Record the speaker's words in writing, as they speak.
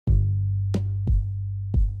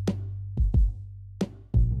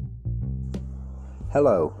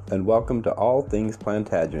Hello, and welcome to All Things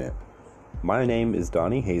Plantagenet. My name is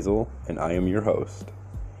Donnie Hazel, and I am your host.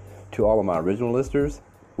 To all of my original listeners,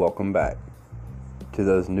 welcome back. To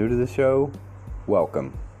those new to the show,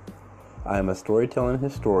 welcome. I am a storytelling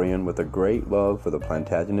historian with a great love for the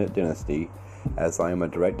Plantagenet dynasty, as I am a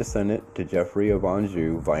direct descendant to Geoffrey of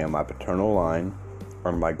Anjou via my paternal line,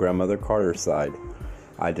 on my grandmother Carter's side.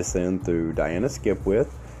 I descend through Diana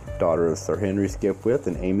Skipwith, daughter of Sir Henry Skipwith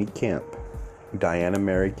and Amy Kemp. Diana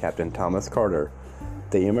married Captain Thomas Carter.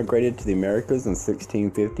 They immigrated to the Americas in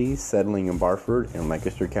 1650, settling in Barford in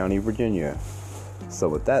Lancaster County, Virginia. So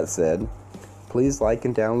with that said, please like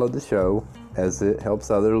and download the show, as it helps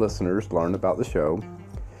other listeners learn about the show.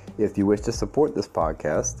 If you wish to support this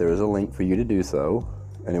podcast, there is a link for you to do so,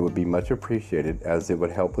 and it would be much appreciated, as it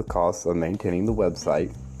would help with costs of maintaining the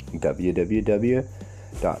website,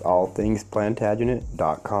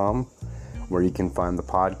 www.allthingsplantagenet.com, where you can find the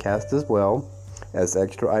podcast as well as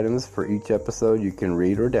extra items for each episode you can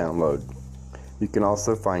read or download. You can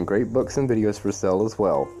also find great books and videos for sale as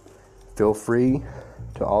well. Feel free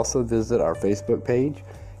to also visit our Facebook page.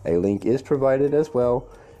 A link is provided as well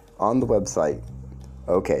on the website.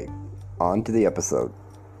 Okay, on to the episode.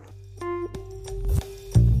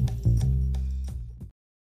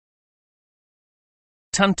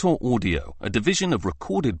 Tantor Audio, a division of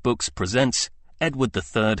Recorded Books, presents Edward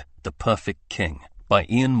III, The Perfect King by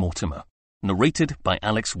Ian Mortimer. Narrated by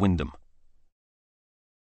Alex Wyndham.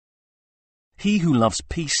 He who loves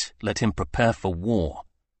peace, let him prepare for war.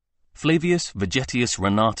 Flavius Vegetius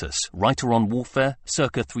Renatus, writer on warfare,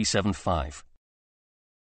 circa 375.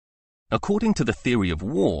 According to the theory of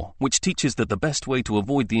war, which teaches that the best way to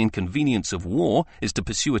avoid the inconvenience of war is to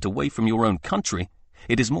pursue it away from your own country,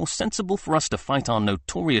 it is more sensible for us to fight our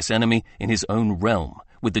notorious enemy in his own realm,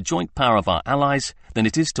 with the joint power of our allies, than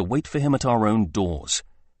it is to wait for him at our own doors.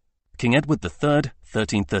 King Edward III,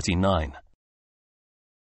 1339.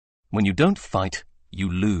 When you don't fight, you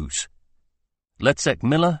lose. Leszek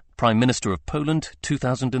Miller, Prime Minister of Poland,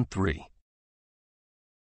 2003.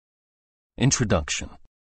 Introduction.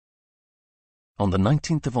 On the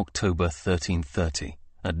 19th of October, 1330,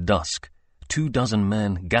 at dusk, 24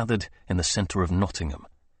 men gathered in the centre of Nottingham.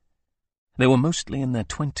 They were mostly in their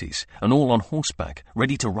 20s, and all on horseback,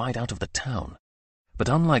 ready to ride out of the town. But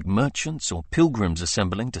unlike merchants or pilgrims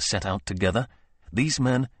assembling to set out together, these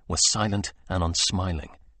men were silent and unsmiling.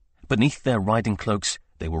 Beneath their riding cloaks,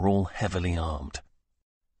 they were all heavily armed.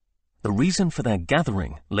 The reason for their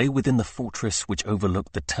gathering lay within the fortress which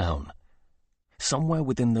overlooked the town. Somewhere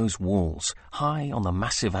within those walls, high on the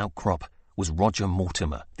massive outcrop, was Roger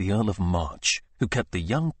Mortimer, the Earl of March, who kept the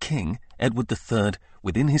young king, Edward III,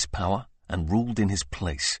 within his power and ruled in his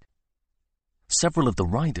place. Several of the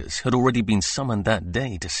riders had already been summoned that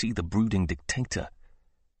day to see the brooding dictator.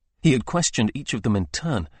 He had questioned each of them in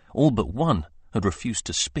turn. All but one had refused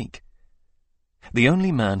to speak. The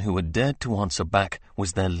only man who had dared to answer back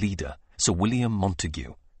was their leader, Sir William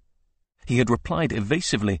Montague. He had replied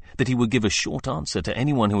evasively that he would give a short answer to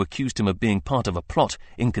anyone who accused him of being part of a plot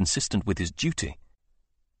inconsistent with his duty.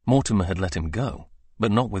 Mortimer had let him go,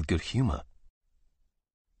 but not with good humour.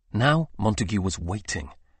 Now Montague was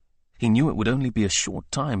waiting. He knew it would only be a short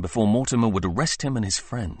time before Mortimer would arrest him and his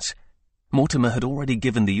friends. Mortimer had already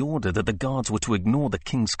given the order that the guards were to ignore the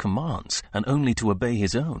king's commands and only to obey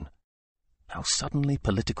his own. How suddenly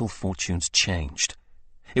political fortunes changed.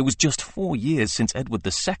 It was just 4 years since Edward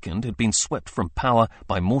II had been swept from power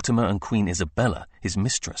by Mortimer and Queen Isabella, his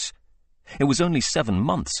mistress. It was only 7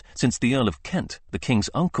 months since the Earl of Kent, the king's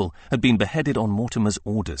uncle, had been beheaded on Mortimer's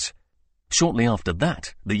orders. Shortly after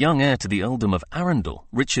that, the young heir to the earldom of Arundel,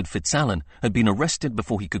 Richard FitzAlan, had been arrested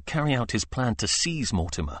before he could carry out his plan to seize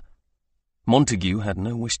Mortimer. Montague had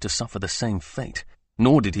no wish to suffer the same fate,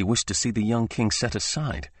 nor did he wish to see the young king set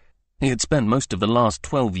aside. He had spent most of the last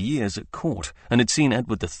 12 years at court and had seen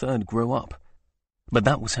Edward III grow up. But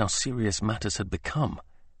that was how serious matters had become.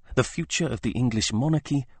 The future of the English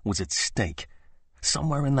monarchy was at stake.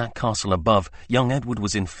 Somewhere in that castle above, young Edward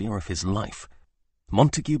was in fear of his life.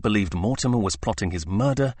 Montague believed Mortimer was plotting his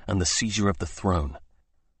murder and the seizure of the throne.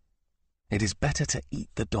 "It is better to eat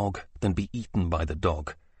the dog than be eaten by the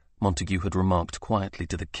dog," Montague had remarked quietly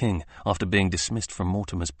to the king after being dismissed from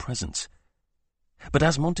Mortimer's presence. But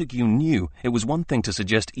as Montague knew, it was one thing to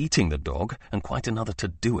suggest eating the dog and quite another to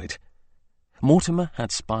do it. Mortimer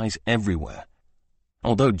had spies everywhere.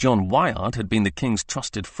 Although John Wyard had been the king's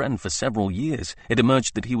trusted friend for several years, it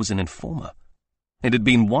emerged that he was an informer. It had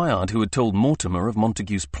been Wyard who had told Mortimer of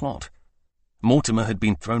Montague's plot. Mortimer had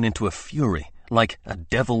been thrown into a fury, like a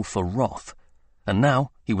devil for wrath, and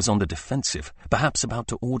now he was on the defensive, perhaps about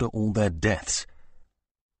to order all their deaths.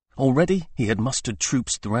 Already he had mustered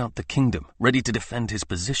troops throughout the kingdom, ready to defend his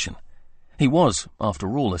position. He was,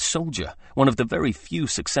 after all, a soldier, one of the very few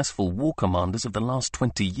successful war commanders of the last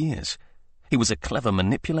 20 years. He was a clever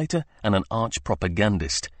manipulator and an arch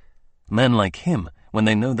propagandist. Men like him, when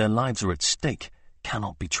they know their lives are at stake,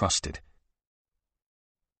 cannot be trusted.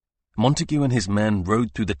 Montague and his men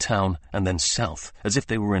rode through the town and then south, as if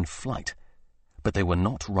they were in flight. But they were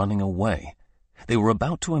not running away. They were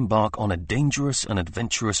about to embark on a dangerous and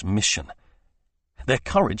adventurous mission. Their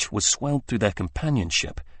courage was swelled through their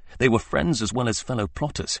companionship. They were friends as well as fellow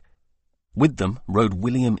plotters. With them rode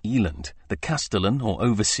William Eland, the castellan or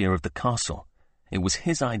overseer of the castle. It was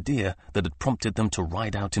his idea that had prompted them to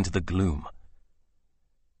ride out into the gloom.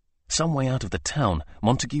 Some way out of the town,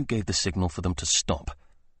 Montague gave the signal for them to stop.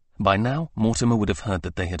 By now, Mortimer would have heard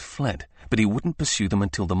that they had fled, but he wouldn't pursue them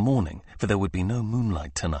until the morning, for there would be no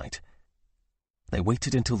moonlight tonight. They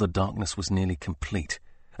waited until the darkness was nearly complete,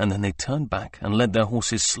 and then they turned back and led their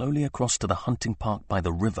horses slowly across to the hunting park by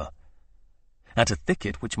the river. At a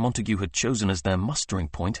thicket which Montague had chosen as their mustering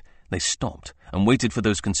point, they stopped and waited for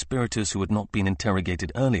those conspirators who had not been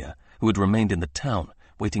interrogated earlier, who had remained in the town,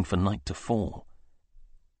 waiting for night to fall.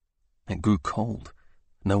 It grew cold.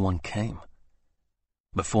 No one came.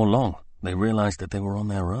 Before long, they realized that they were on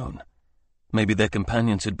their own. Maybe their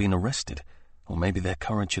companions had been arrested, or maybe their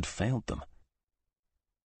courage had failed them.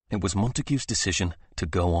 It was Montague's decision to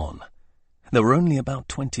go on. There were only about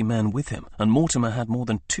 20 men with him, and Mortimer had more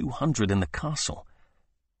than 200 in the castle.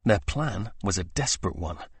 Their plan was a desperate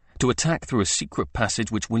one, to attack through a secret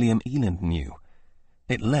passage which William Eland knew.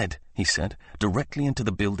 It led, he said, directly into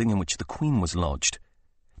the building in which the Queen was lodged.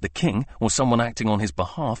 The king, or someone acting on his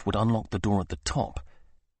behalf, would unlock the door at the top.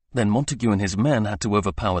 Then Montague and his men had to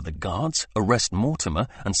overpower the guards, arrest Mortimer,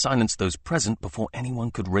 and silence those present before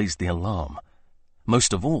anyone could raise the alarm.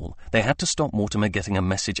 Most of all, they had to stop Mortimer getting a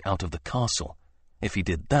message out of the castle. If he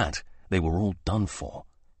did that, they were all done for.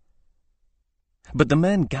 But the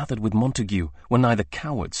men gathered with Montague were neither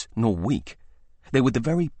cowards nor weak. They were the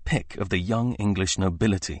very pick of the young English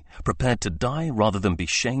nobility, prepared to die rather than be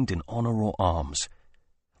shamed in honour or arms.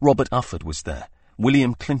 Robert Ufford was there,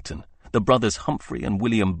 William Clinton, the brothers Humphrey and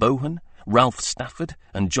William Bohun, Ralph Stafford,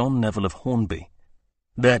 and John Neville of Hornby.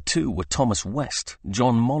 There, too, were Thomas West,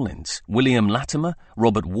 John Mollins, William Latimer,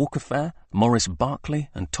 Robert Walkerfair, Maurice Berkeley,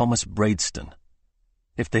 and Thomas Bradeston.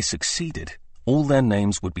 If they succeeded, all their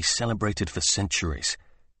names would be celebrated for centuries.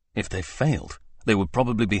 If they failed, they would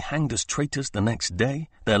probably be hanged as traitors the next day,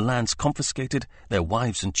 their lands confiscated, their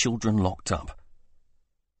wives and children locked up.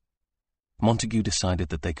 Montague decided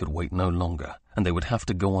that they could wait no longer, and they would have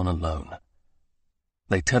to go on alone.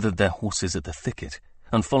 They tethered their horses at the thicket,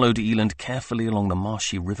 and followed Eland carefully along the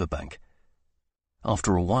marshy riverbank.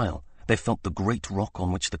 After a while, they felt the great rock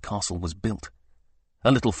on which the castle was built.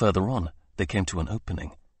 A little further on, they came to an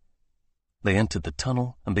opening. They entered the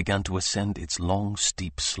tunnel and began to ascend its long,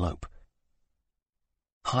 steep slope.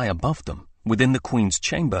 High above them, within the Queen's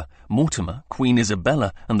chamber, Mortimer, Queen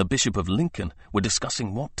Isabella, and the Bishop of Lincoln were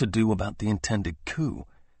discussing what to do about the intended coup.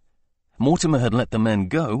 Mortimer had let the men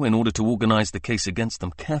go in order to organize the case against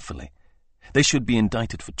them carefully. They should be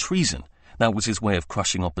indicted for treason. That was his way of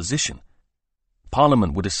crushing opposition.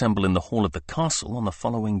 Parliament would assemble in the hall of the castle on the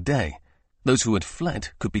following day. Those who had fled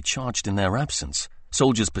could be charged in their absence,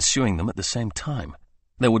 soldiers pursuing them at the same time.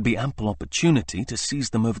 There would be ample opportunity to seize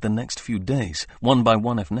them over the next few days, one by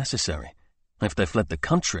one if necessary. If they fled the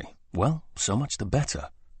country, well, so much the better.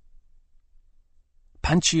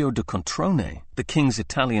 Pancio de Controne, the king's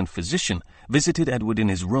Italian physician, visited Edward in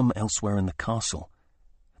his room elsewhere in the castle.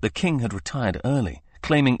 The king had retired early,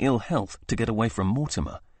 claiming ill health to get away from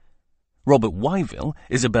Mortimer. Robert Wyville,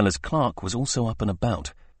 Isabella's clerk, was also up and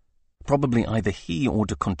about. Probably either he or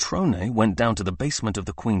de Controne went down to the basement of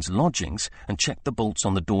the Queen's lodgings and checked the bolts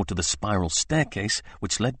on the door to the spiral staircase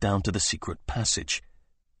which led down to the secret passage.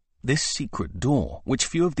 This secret door, which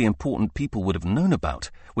few of the important people would have known about,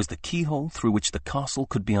 was the keyhole through which the castle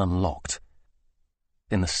could be unlocked.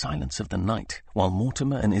 In the silence of the night, while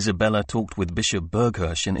Mortimer and Isabella talked with Bishop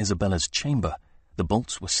Berghurst in Isabella's chamber, the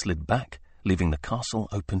bolts were slid back, leaving the castle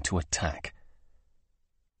open to attack.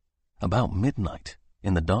 About midnight,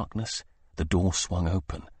 in the darkness, the door swung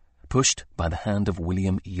open, pushed by the hand of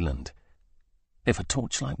William Eland. If a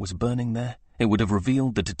torchlight was burning there, it would have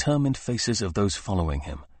revealed the determined faces of those following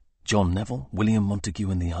him, John Neville, William Montague,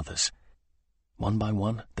 and the others. One by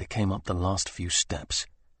one, they came up the last few steps.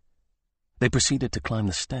 They proceeded to climb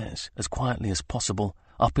the stairs, as quietly as possible,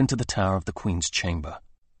 up into the tower of the Queen's chamber.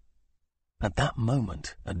 At that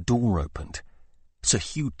moment, a door opened. Sir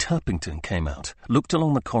Hugh Turpington came out, looked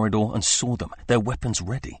along the corridor, and saw them, their weapons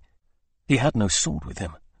ready. He had no sword with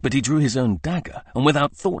him, But he drew his own dagger, and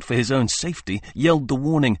without thought for his own safety, yelled the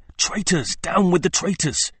warning, "Traitors! Down with the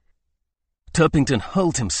traitors!" Turpington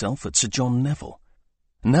hurled himself at Sir John Neville.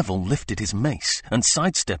 Neville lifted his mace, and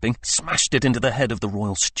sidestepping, smashed it into the head of the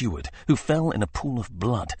royal steward, who fell in a pool of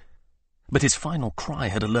blood. But his final cry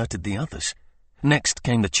had alerted the others. Next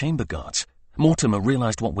came the chamber guards. Mortimer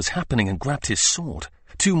realized what was happening and grabbed his sword.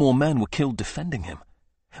 2 more men were killed defending him.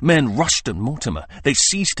 Men rushed at Mortimer. They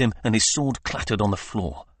seized him, and his sword clattered on the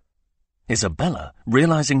floor. Isabella,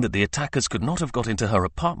 realizing that the attackers could not have got into her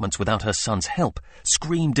apartments without her son's help,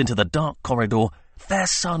 screamed into the dark corridor, "Fair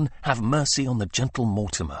son, have mercy on the gentle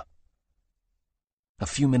Mortimer." A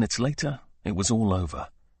few minutes later, it was all over.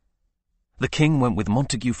 The king went with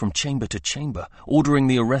Montague from chamber to chamber, ordering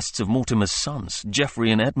the arrests of Mortimer's sons,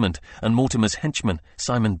 Geoffrey and Edmund, and Mortimer's henchman,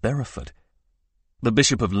 Simon Bereford. The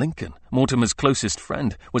Bishop of Lincoln, Mortimer's closest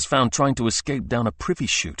friend, was found trying to escape down a privy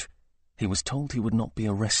chute. He was told he would not be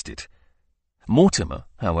arrested. Mortimer,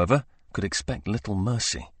 however, could expect little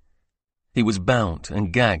mercy. He was bound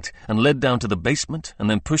and gagged and led down to the basement and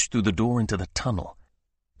then pushed through the door into the tunnel.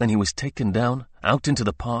 Then he was taken down, out into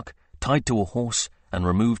the park, tied to a horse, and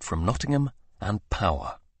removed from Nottingham and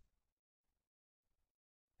power.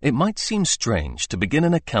 It might seem strange to begin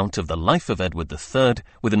an account of the life of Edward III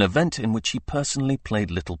with an event in which he personally played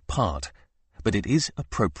little part, but it is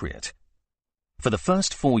appropriate. For the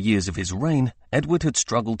first 4 years of his reign, Edward had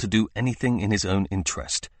struggled to do anything in his own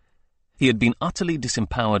interest. He had been utterly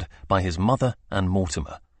disempowered by his mother and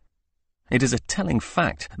Mortimer. It is a telling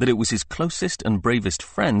fact that it was his closest and bravest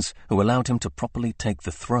friends who allowed him to properly take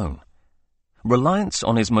the throne. Reliance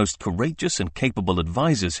on his most courageous and capable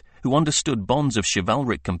advisers, who understood bonds of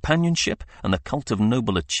chivalric companionship and the cult of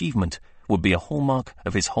noble achievement, would be a hallmark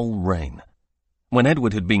of his whole reign. When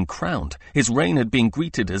Edward had been crowned, his reign had been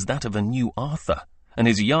greeted as that of a new Arthur, and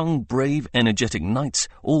his young, brave, energetic knights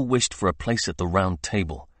all wished for a place at the Round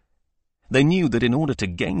Table. They knew that in order to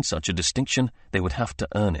gain such a distinction, they would have to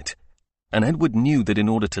earn it. And Edward knew that in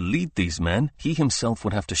order to lead these men, he himself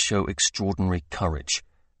would have to show extraordinary courage.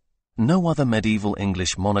 No other medieval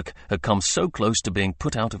English monarch had come so close to being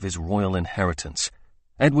put out of his royal inheritance.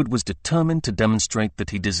 Edward was determined to demonstrate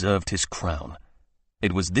that he deserved his crown.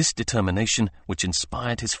 It was this determination which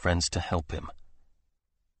inspired his friends to help him.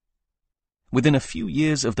 Within a few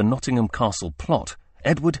years of the Nottingham Castle plot,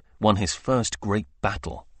 Edward won his first great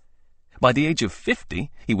battle. By the age of 50,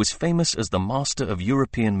 he was famous as the master of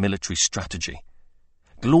European military strategy.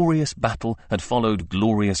 Glorious battle had followed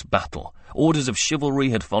glorious battle. Orders of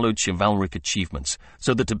chivalry had followed chivalric achievements,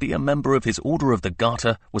 so that to be a member of his Order of the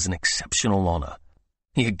Garter was an exceptional honor.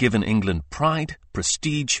 He had given England pride,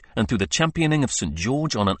 prestige, and through the championing of St.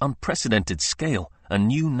 George on an unprecedented scale, a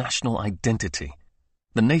new national identity.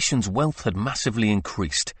 The nation's wealth had massively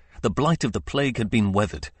increased. The blight of the plague had been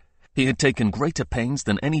weathered. He had taken greater pains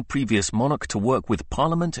than any previous monarch to work with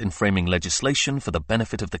Parliament in framing legislation for the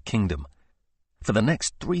benefit of the kingdom. For the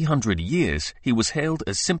next 300 years, he was hailed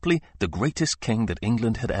as simply the greatest king that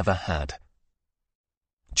England had ever had.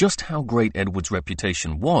 Just how great Edward's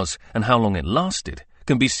reputation was and how long it lasted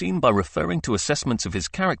can be seen by referring to assessments of his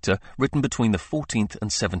character written between the 14th and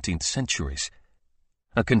 17th centuries.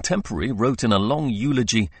 A contemporary wrote in a long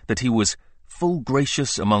eulogy that he was full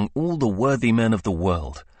gracious among all the worthy men of the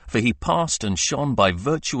world, for he passed and shone by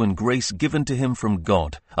virtue and grace given to him from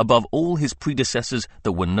God, above all his predecessors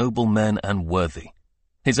that were noble men and worthy.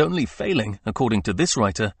 His only failing, according to this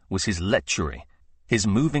writer, was his lechery. His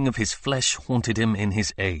moving of his flesh haunted him in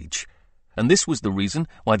his age, and this was the reason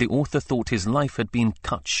why the author thought his life had been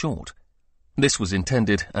cut short. This was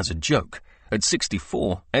intended as a joke. At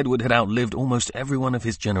 64, Edward had outlived almost everyone of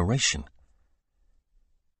his generation.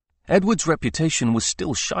 Edward's reputation was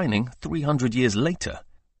still shining 300 years later.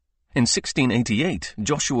 In 1688,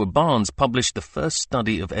 Joshua Barnes published the first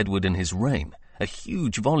study of Edward in his reign, a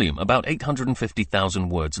huge volume about 850,000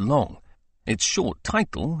 words long. Its short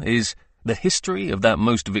title is The History of That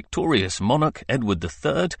Most Victorious Monarch Edward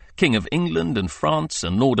III, King of England and France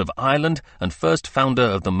and Lord of Ireland, and first founder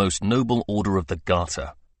of the most noble Order of the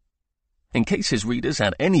Garter. In case his readers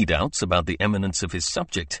had any doubts about the eminence of his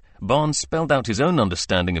subject, Barnes spelled out his own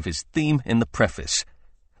understanding of his theme in the preface: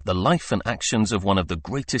 the life and actions of one of the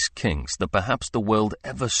greatest kings that perhaps the world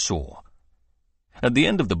ever saw. At the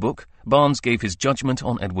end of the book, Barnes gave his judgment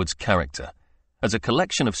on Edward's character. As a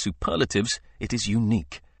collection of superlatives, it is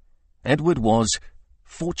unique. Edward was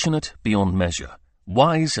fortunate beyond measure,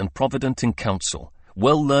 wise and provident in counsel,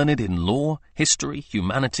 well learned in law, history,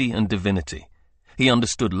 humanity, and divinity. He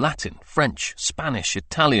understood Latin, French, Spanish,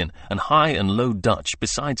 Italian, and High and Low Dutch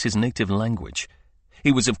besides his native language.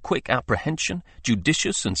 He was of quick apprehension,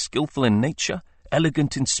 judicious and skillful in nature,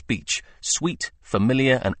 elegant in speech, sweet,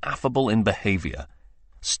 familiar, and affable in behavior,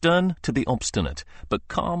 stern to the obstinate, but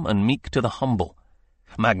calm and meek to the humble,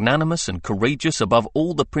 magnanimous and courageous above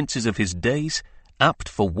all the princes of his days, apt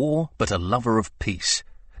for war, but a lover of peace,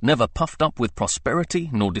 never puffed up with prosperity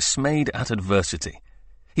nor dismayed at adversity.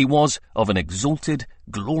 He was of an exalted,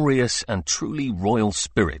 glorious, and truly royal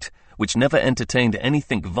spirit, which never entertained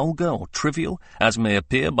anything vulgar or trivial, as may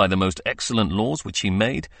appear by the most excellent laws which he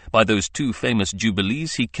made, by those 2 famous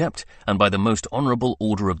jubilees he kept, and by the most honourable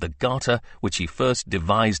order of the Garter, which he first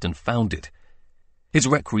devised and founded. His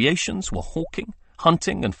recreations were hawking,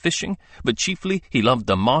 hunting, and fishing, but chiefly he loved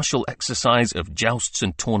the martial exercise of jousts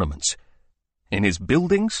and tournaments. In his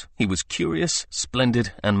buildings he was curious,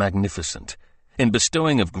 splendid, and magnificent, in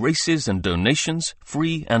bestowing of graces and donations,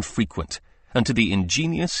 free and frequent, and to the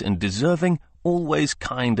ingenious and deserving always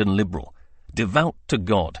kind and liberal, devout to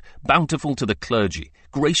God, bountiful to the clergy,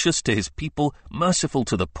 gracious to his people, merciful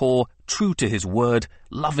to the poor, true to his word,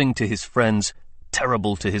 loving to his friends,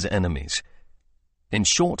 terrible to his enemies. In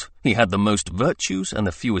short, he had the most virtues and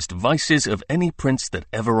the fewest vices of any prince that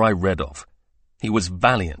ever I read of. He was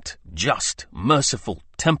valiant, just, merciful,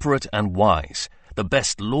 temperate, and wise, the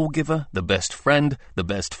best lawgiver, the best friend, the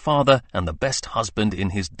best father, and the best husband in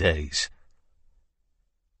his days.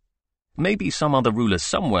 Maybe some other ruler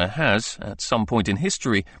somewhere has, at some point in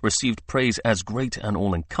history, received praise as great and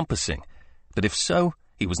all-encompassing, but if so,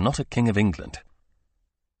 he was not a king of England.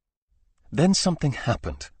 Then something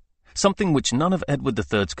happened, something which none of Edward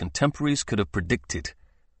III's contemporaries could have predicted.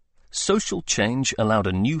 Social change allowed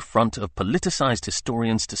a new front of politicized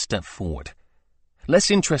historians to step forward.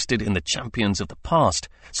 Less interested in the champions of the past,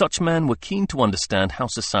 such men were keen to understand how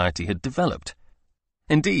society had developed.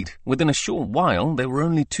 Indeed, within a short while they were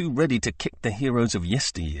only too ready to kick the heroes of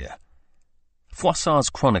yesteryear. Froissart's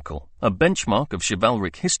Chronicle, a benchmark of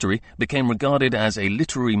chivalric history, became regarded as a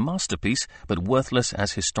literary masterpiece but worthless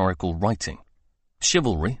as historical writing.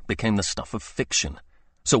 Chivalry became the stuff of fiction.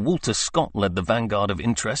 Sir Walter Scott led the vanguard of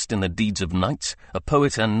interest in the deeds of knights, a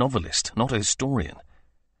poet and novelist, not a historian.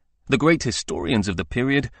 The great historians of the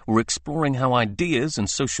period were exploring how ideas and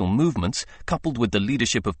social movements, coupled with the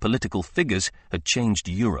leadership of political figures, had changed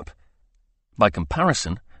Europe. By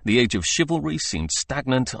comparison, the age of chivalry seemed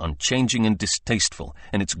stagnant, unchanging, and distasteful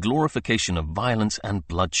in its glorification of violence and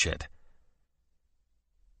bloodshed.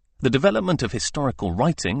 The development of historical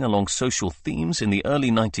writing along social themes in the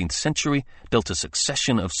early 19th century dealt a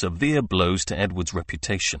succession of severe blows to Edward's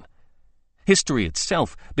reputation. History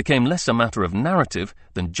itself became less a matter of narrative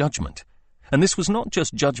than judgment, and this was not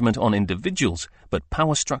just judgment on individuals, but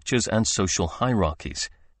power structures and social hierarchies.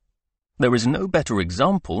 There is no better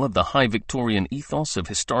example of the high Victorian ethos of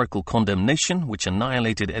historical condemnation which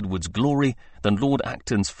annihilated Edward's glory than Lord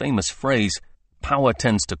Acton's famous phrase, "Power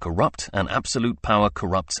tends to corrupt, and absolute power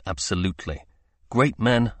corrupts absolutely. Great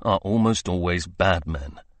men are almost always bad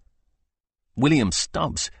men." William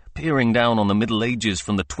Stubbs, peering down on the Middle Ages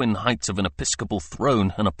from the twin heights of an episcopal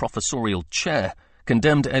throne and a professorial chair,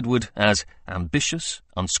 condemned Edward as ambitious,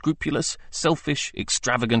 unscrupulous, selfish,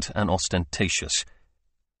 extravagant, and ostentatious.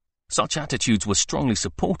 Such attitudes were strongly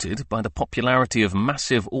supported by the popularity of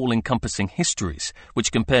massive all-encompassing histories,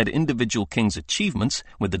 which compared individual kings' achievements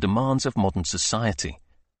with the demands of modern society.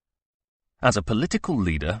 As a political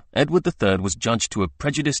leader, Edward III was judged to have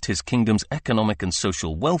prejudiced his kingdom's economic and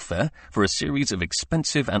social welfare for a series of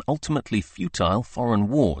expensive and ultimately futile foreign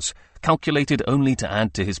wars, calculated only to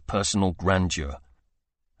add to his personal grandeur.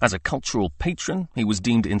 As a cultural patron, he was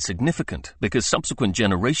deemed insignificant because subsequent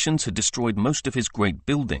generations had destroyed most of his great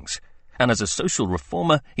buildings, and as a social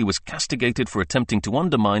reformer, he was castigated for attempting to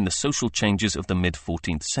undermine the social changes of the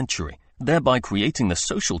mid-14th century, thereby creating the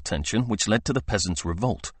social tension which led to the Peasants'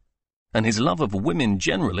 Revolt. And his love of women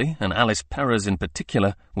generally, and Alice Perrers in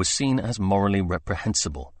particular, was seen as morally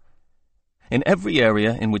reprehensible. In every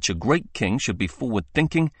area in which a great king should be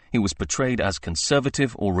forward-thinking, he was portrayed as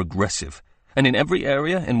conservative or regressive, and in every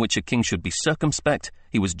area in which a king should be circumspect,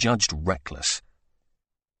 he was judged reckless.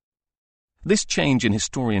 This change in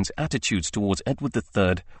historians' attitudes towards Edward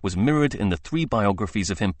III was mirrored in the 3 biographies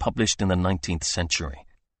of him published in the 19th century.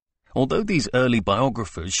 Although these early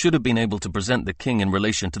biographers should have been able to present the king in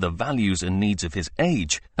relation to the values and needs of his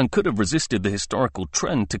age, and could have resisted the historical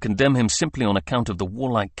trend to condemn him simply on account of the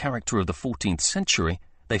warlike character of the 14th century,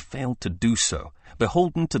 they failed to do so,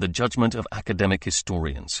 beholden to the judgment of academic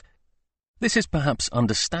historians. This is perhaps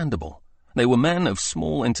understandable. They were men of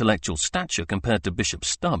small intellectual stature compared to Bishop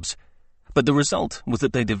Stubbs, but the result was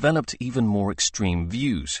that they developed even more extreme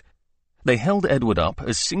views. They held Edward up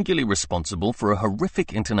as singularly responsible for a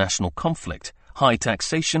horrific international conflict, high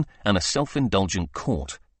taxation, and a self-indulgent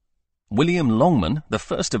court. William Longman, the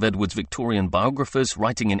first of Edward's Victorian biographers,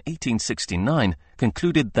 writing in 1869,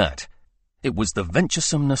 concluded that it was the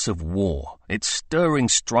venturesomeness of war, its stirring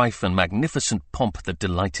strife and magnificent pomp that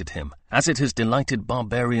delighted him, as it has delighted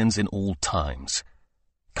barbarians in all times.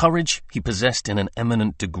 Courage he possessed in an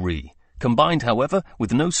eminent degree, combined, however,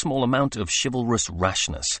 with no small amount of chivalrous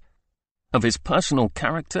rashness. Of his personal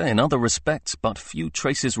character in other respects but few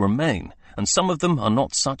traces remain, and some of them are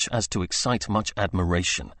not such as to excite much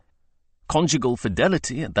admiration. Conjugal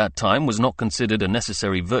fidelity at that time was not considered a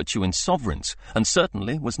necessary virtue in sovereigns, and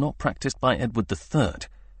certainly was not practiced by Edward III.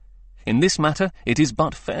 In this matter it is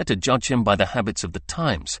but fair to judge him by the habits of the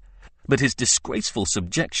times, but his disgraceful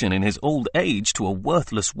subjection in his old age to a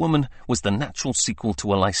worthless woman was the natural sequel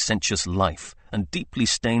to a licentious life, and deeply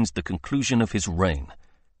stains the conclusion of his reign.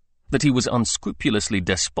 That he was unscrupulously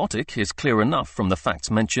despotic is clear enough from the facts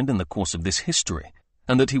mentioned in the course of this history,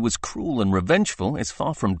 and that he was cruel and revengeful is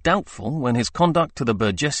far from doubtful when his conduct to the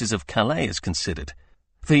burgesses of Calais is considered,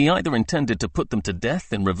 for he either intended to put them to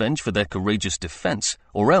death in revenge for their courageous defence,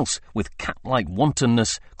 or else, with cat-like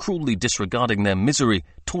wantonness, cruelly disregarding their misery,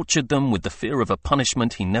 tortured them with the fear of a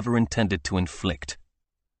punishment he never intended to inflict.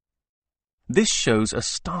 This shows a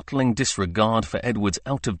startling disregard for Edward's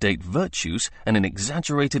out-of-date virtues and an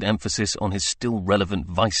exaggerated emphasis on his still relevant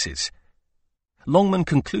vices. Longman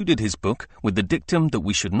concluded his book with the dictum that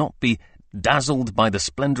we should not be dazzled by the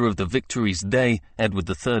splendour of the victories they, Edward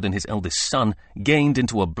III and his eldest son, gained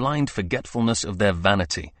into a blind forgetfulness of their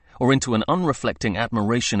vanity, or into an unreflecting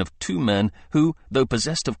admiration of two men who, though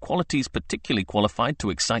possessed of qualities particularly qualified to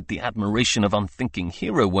excite the admiration of unthinking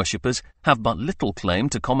hero-worshippers, have but little claim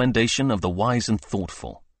to commendation of the wise and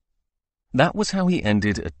thoughtful. That was how he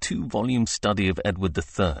ended a 2-volume study of Edward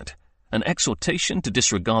III, an exhortation to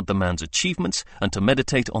disregard the man's achievements and to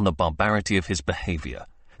meditate on the barbarity of his behaviour,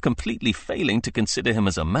 completely failing to consider him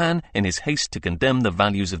as a man in his haste to condemn the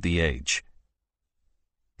values of the age.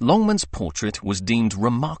 Longman's portrait was deemed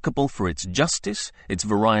remarkable for its justice, its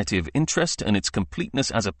variety of interest, and its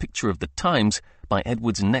completeness as a picture of the times by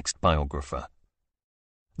Edward's next biographer.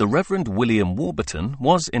 The Reverend William Warburton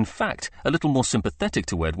was, in fact, a little more sympathetic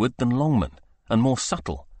to Edward than Longman, and more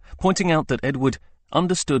subtle, pointing out that Edward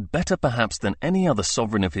understood better perhaps than any other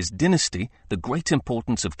sovereign of his dynasty the great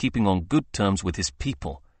importance of keeping on good terms with his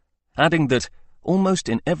people, adding that almost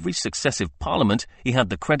in every successive parliament he had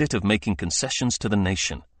the credit of making concessions to the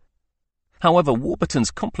nation. However,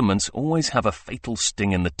 Warburton's compliments always have a fatal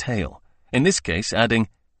sting in the tail, in this case adding,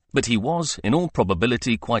 but he was, in all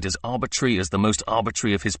probability, quite as arbitrary as the most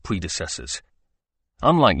arbitrary of his predecessors.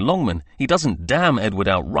 Unlike Longman, he doesn't damn Edward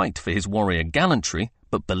outright for his warrior gallantry,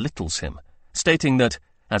 but belittles him, stating that,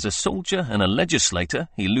 as a soldier and a legislator,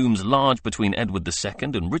 he looms large between Edward II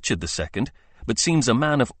and Richard II, but seems a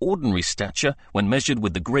man of ordinary stature when measured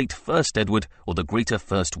with the great First Edward or the greater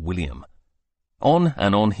First William. On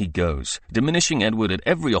and on he goes, diminishing Edward at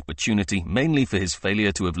every opportunity, mainly for his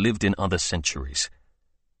failure to have lived in other centuries.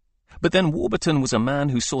 But then Warburton was a man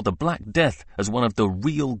who saw the Black Death as one of the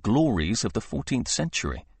real glories of the 14th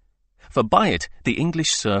century, for by it the English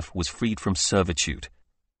serf was freed from servitude.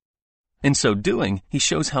 In so doing, he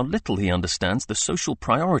shows how little he understands the social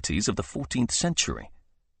priorities of the 14th century.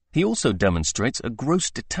 He also demonstrates a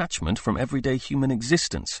gross detachment from everyday human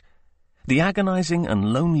existence. The agonizing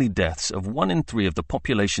and lonely deaths of 1 in 3 of the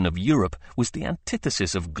population of Europe was the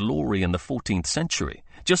antithesis of glory in the 14th century,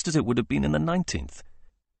 just as it would have been in the 19th.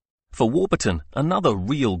 For Warburton, another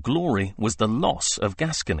real glory was the loss of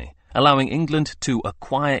Gascony, allowing England to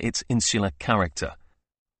acquire its insular character.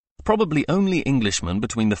 Probably only Englishmen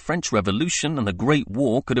between the French Revolution and the Great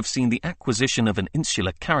War could have seen the acquisition of an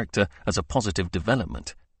insular character as a positive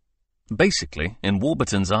development. Basically, in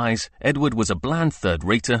Warburton's eyes, Edward was a bland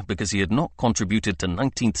third-rater because he had not contributed to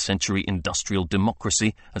 19th century industrial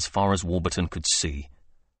democracy as far as Warburton could see.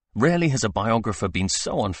 Rarely has a biographer been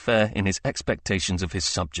so unfair in his expectations of his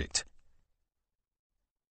subject.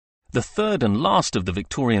 The third and last of the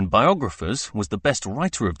Victorian biographers was the best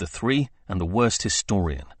writer of the three and the worst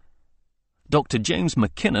historian. Dr. James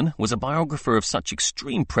Mackinnon was a biographer of such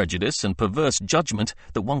extreme prejudice and perverse judgment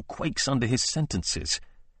that one quakes under his sentences.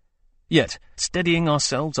 Yet, steadying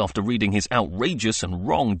ourselves after reading his outrageous and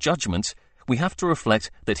wrong judgments, we have to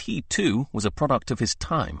reflect that he too was a product of his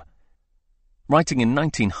time. Writing in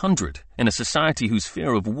 1900, in a society whose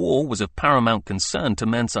fear of war was of paramount concern to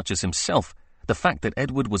men such as himself, the fact that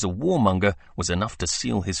Edward was a warmonger was enough to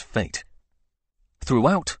seal his fate.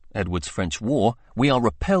 Throughout Edward's French War, we are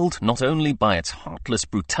repelled not only by its heartless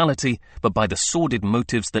brutality, but by the sordid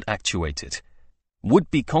motives that actuate it.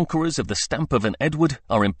 Would-be conquerors of the stamp of an Edward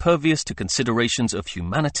are impervious to considerations of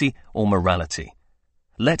humanity or morality.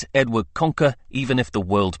 let Edward conquer even if the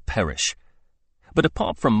world perish. But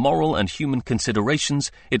apart from moral and human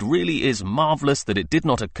considerations, it really is marvelous that it did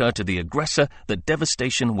not occur to the aggressor that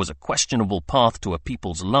devastation was a questionable path to a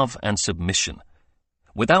people's love and submission.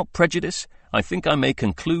 Without prejudice, I think I may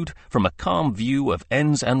conclude from a calm view of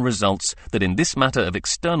ends and results that in this matter of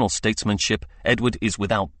external statesmanship, Edward is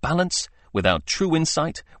without balance, without true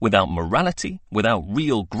insight, without morality, without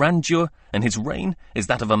real grandeur, and his reign is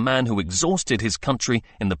that of a man who exhausted his country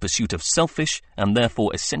in the pursuit of selfish and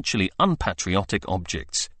therefore essentially unpatriotic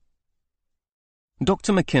objects.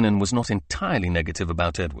 Dr. Mackinnon was not entirely negative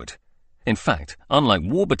about Edward. In fact, unlike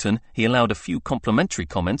Warburton, he allowed a few complimentary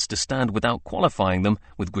comments to stand without qualifying them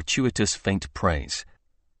with gratuitous faint praise.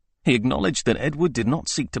 He acknowledged that Edward did not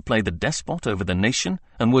seek to play the despot over the nation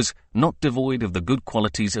and was not devoid of the good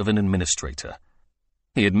qualities of an administrator.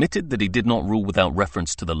 He admitted that he did not rule without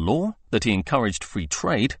reference to the law, that he encouraged free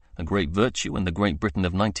trade, a great virtue in the Great Britain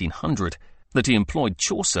of 1900, that he employed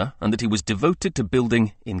Chaucer, and that he was devoted to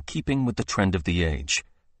building in keeping with the trend of the age.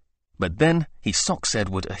 But then he socks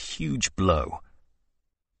Edward a huge blow.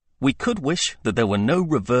 We could wish that there were no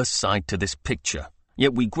reverse side to this picture,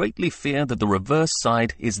 yet we greatly fear that the reverse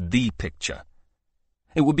side is the picture.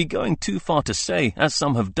 It would be going too far to say, as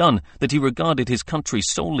some have done, that he regarded his country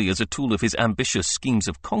solely as a tool of his ambitious schemes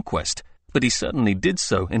of conquest, but he certainly did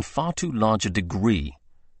so in far too large a degree.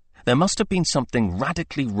 There must have been something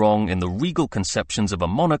radically wrong in the regal conceptions of a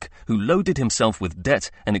monarch who loaded himself with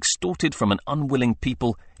debt and extorted from an unwilling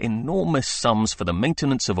people enormous sums for the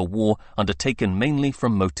maintenance of a war undertaken mainly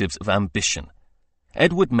from motives of ambition.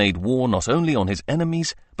 Edward made war not only on his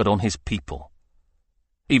enemies, but on his people.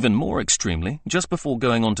 Even more extremely, just before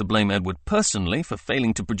going on to blame Edward personally for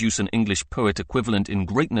failing to produce an English poet equivalent in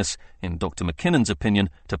greatness, in Dr. Mackinnon's opinion,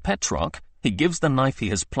 to Petrarch, he gives the knife he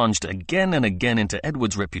has plunged again and again into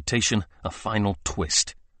Edward's reputation a final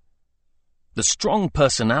twist. The strong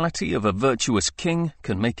personality of a virtuous king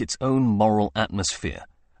can make its own moral atmosphere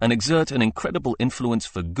and exert an incredible influence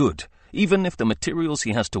for good, even if the materials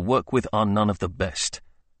he has to work with are none of the best.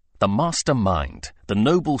 The master mind, the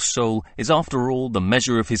noble soul, is after all the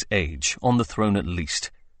measure of his age, on the throne at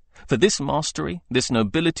least. For this mastery, this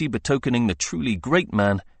nobility betokening the truly great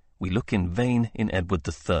man, we look in vain in Edward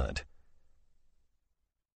III.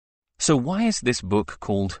 So why is this book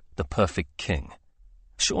called The Perfect King?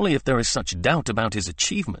 Surely if there is such doubt about his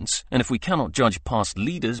achievements, and if we cannot judge past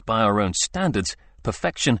leaders by our own standards,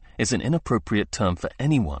 perfection is an inappropriate term for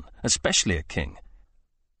anyone, especially a king.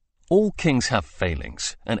 All kings have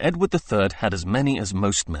failings, and Edward III had as many as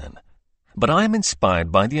most men. But I am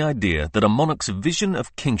inspired by the idea that a monarch's vision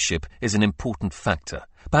of kingship is an important factor,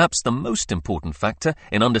 perhaps the most important factor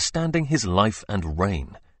in understanding his life and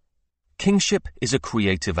reign. Kingship is a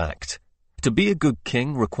creative act. To be a good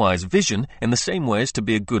king requires vision in the same way as to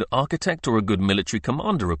be a good architect or a good military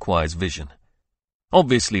commander requires vision.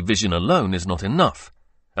 Obviously, vision alone is not enough.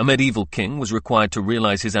 A medieval king was required to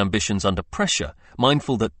realize his ambitions under pressure,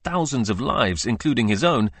 mindful that thousands of lives, including his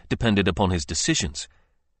own, depended upon his decisions.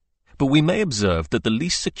 But we may observe that the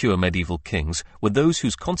least secure medieval kings were those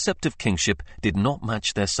whose concept of kingship did not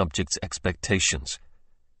match their subjects' expectations.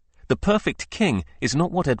 The perfect king is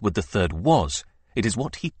not what Edward III was, it is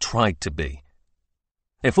what he tried to be.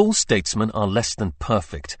 If all statesmen are less than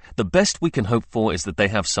perfect, the best we can hope for is that they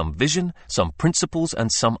have some vision, some principles, and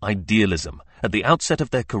some idealism, at the outset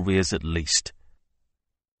of their careers at least.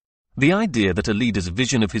 The idea that a leader's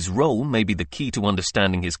vision of his role may be the key to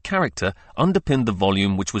understanding his character underpinned the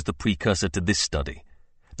volume which was the precursor to this study,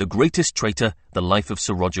 The Greatest Traitor, The Life of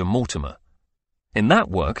Sir Roger Mortimer. In that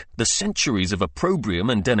work, the centuries of opprobrium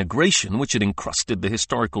and denigration which had encrusted the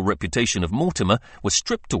historical reputation of Mortimer were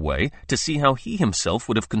stripped away to see how he himself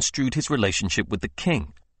would have construed his relationship with the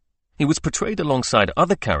king. He was portrayed alongside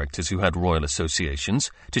other characters who had royal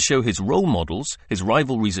associations to show his role models, his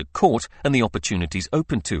rivalries at court, and the opportunities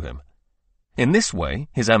open to him. In this way,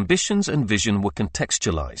 his ambitions and vision were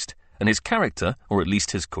contextualized, and his character, or at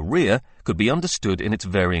least his career, could be understood in its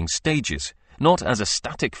varying stages, not as a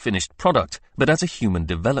static finished product, but as a human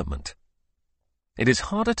development. It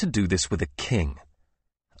is harder to do this with a king.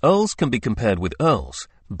 Earls can be compared with earls,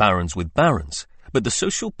 barons with barons, but the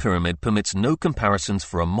social pyramid permits no comparisons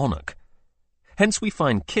for a monarch. Hence we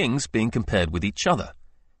find kings being compared with each other.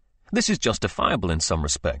 This is justifiable in some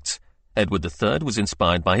respects. Edward III was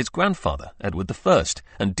inspired by his grandfather, Edward I,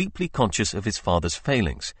 and deeply conscious of his father's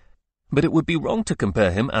failings. But it would be wrong to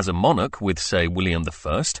compare him as a monarch with, say, William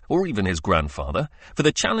I, or even his grandfather, for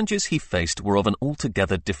the challenges he faced were of an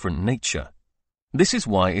altogether different nature. This is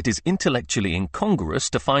why it is intellectually incongruous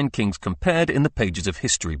to find kings compared in the pages of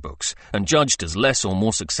history books, and judged as less or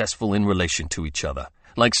more successful in relation to each other,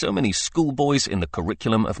 like so many schoolboys in the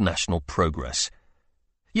curriculum of national progress.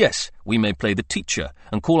 Yes, we may play the teacher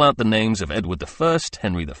and call out the names of Edward I,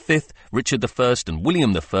 Henry V, Richard I, and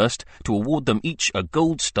William I to award them each a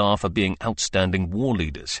gold star for being outstanding war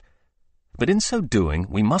leaders. But in so doing,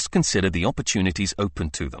 we must consider the opportunities open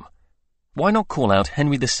to them. Why not call out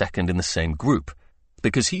Henry II in the same group?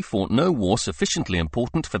 Because he fought no war sufficiently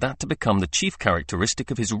important for that to become the chief characteristic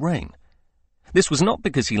of his reign. This was not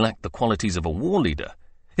because he lacked the qualities of a war leader.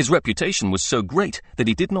 His reputation was so great that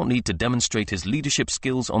he did not need to demonstrate his leadership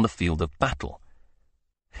skills on the field of battle.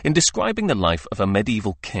 In describing the life of a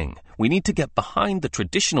medieval king, we need to get behind the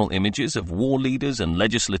traditional images of war leaders and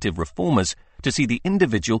legislative reformers to see the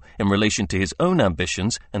individual in relation to his own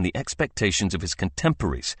ambitions and the expectations of his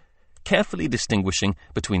contemporaries, carefully distinguishing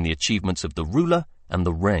between the achievements of the ruler and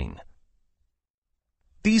the reign.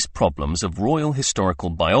 These problems of royal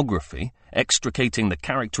historical biography, extricating the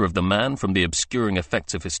character of the man from the obscuring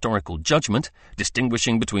effects of historical judgment,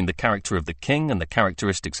 distinguishing between the character of the king and the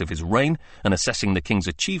characteristics of his reign, and assessing the king's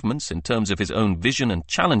achievements in terms of his own vision and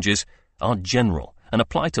challenges, are general and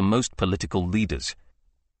apply to most political leaders.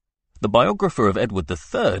 The biographer of Edward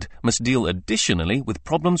III must deal additionally with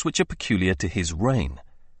problems which are peculiar to his reign.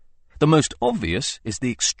 The most obvious is the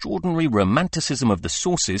extraordinary romanticism of the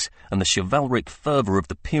sources and the chivalric fervour of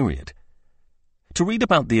the period. To read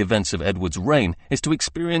about the events of Edward's reign is to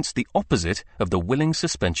experience the opposite of the willing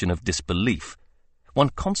suspension of disbelief. One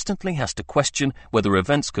constantly has to question whether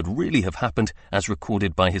events could really have happened as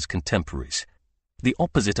recorded by his contemporaries. The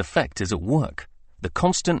opposite effect is at work, the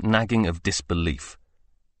constant nagging of disbelief.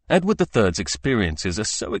 Edward III's experiences are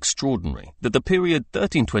so extraordinary that the period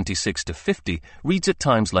 1326 to 50 reads at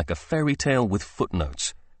times like a fairy tale with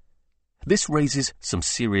footnotes. This raises some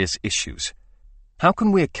serious issues. How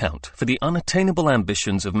can we account for the unattainable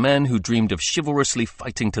ambitions of men who dreamed of chivalrously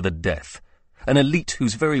fighting to the death, an elite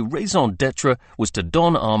whose very raison d'etre was to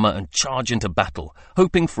don armour and charge into battle,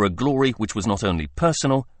 hoping for a glory which was not only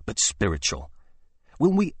personal but spiritual?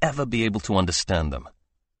 Will we ever be able to understand them?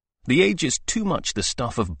 The age is too much the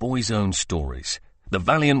stuff of boys' own stories. The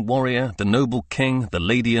valiant warrior, the noble king, the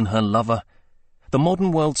lady and her lover. The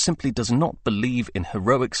modern world simply does not believe in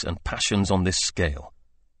heroics and passions on this scale.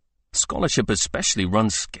 Scholarship especially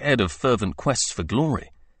runs scared of fervent quests for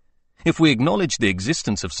glory. If we acknowledge the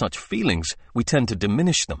existence of such feelings, we tend to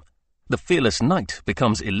diminish them. The fearless knight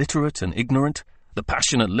becomes illiterate and ignorant. The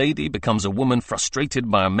passionate lady becomes a woman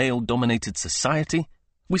frustrated by a male-dominated society.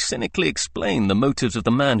 We cynically explain the motives of the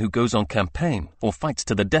man who goes on campaign or fights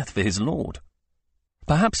to the death for his lord.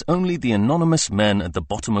 Perhaps only the anonymous men at the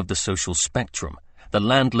bottom of the social spectrum, the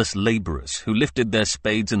landless labourers who lifted their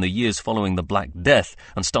spades in the years following the Black Death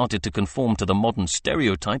and started to conform to the modern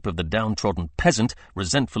stereotype of the downtrodden peasant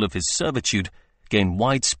resentful of his servitude, gain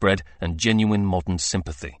widespread and genuine modern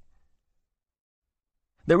sympathy.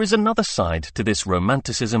 There is another side to this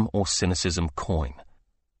romanticism or cynicism coin.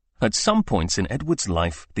 At some points in Edward's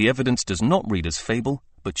life, the evidence does not read as fable,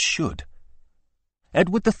 but should.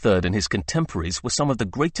 Edward III and his contemporaries were some of the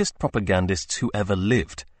greatest propagandists who ever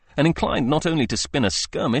lived, and inclined not only to spin a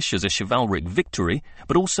skirmish as a chivalric victory,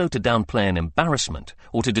 but also to downplay an embarrassment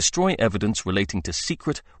or to destroy evidence relating to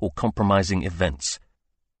secret or compromising events.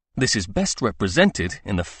 This is best represented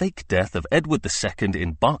in the fake death of Edward II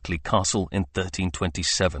in Berkeley Castle in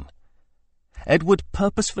 1327. Edward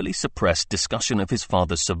purposefully suppressed discussion of his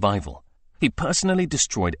father's survival. He personally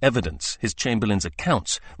destroyed evidence, his chamberlain's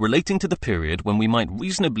accounts, relating to the period when we might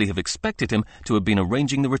reasonably have expected him to have been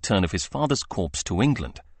arranging the return of his father's corpse to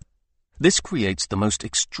England. This creates the most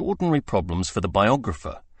extraordinary problems for the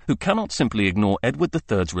biographer, who cannot simply ignore Edward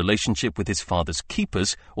III's relationship with his father's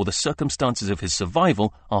keepers or the circumstances of his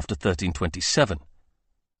survival after 1327.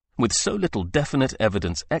 With so little definite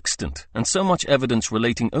evidence extant, and so much evidence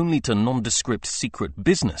relating only to nondescript secret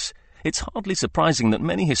business, it's hardly surprising that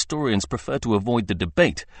many historians prefer to avoid the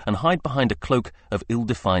debate and hide behind a cloak of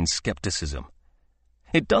ill-defined skepticism.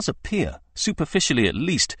 It does appear, superficially at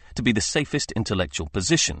least, to be the safest intellectual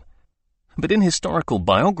position. But in historical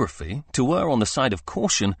biography, to err on the side of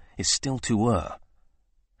caution is still to err.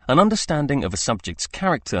 An understanding of a subject's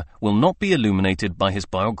character will not be illuminated by his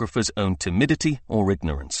biographer's own timidity or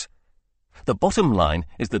ignorance. The bottom line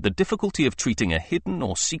is that the difficulty of treating a hidden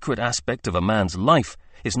or secret aspect of a man's life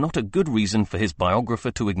is not a good reason for his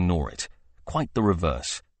biographer to ignore it. Quite the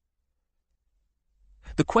reverse.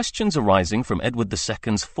 The questions arising from Edward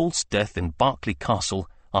II's false death in Berkeley Castle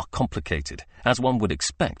are complicated, as one would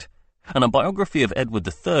expect, and a biography of Edward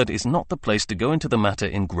III is not the place to go into the matter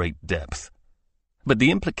in great depth. But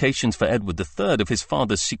the implications for Edward III of his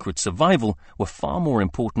father's secret survival were far more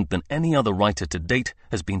important than any other writer to date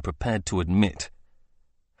has been prepared to admit.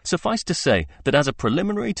 Suffice to say that as a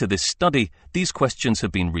preliminary to this study, these questions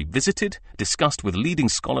have been revisited, discussed with leading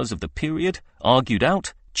scholars of the period, argued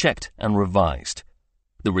out, checked and revised.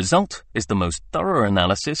 The result is the most thorough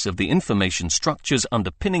analysis of the information structures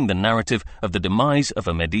underpinning the narrative of the demise of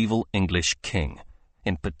a medieval English king.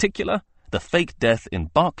 In particular, the fake death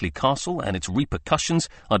in Berkeley Castle and its repercussions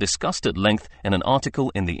are discussed at length in an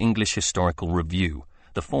article in the English Historical Review,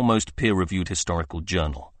 the foremost peer-reviewed historical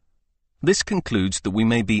journal. This concludes that we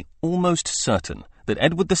may be almost certain that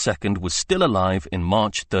Edward II was still alive in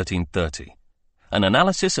March 1330. An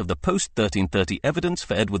analysis of the post-1330 evidence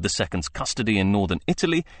for Edward II's custody in northern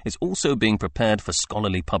Italy is also being prepared for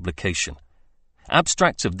scholarly publication.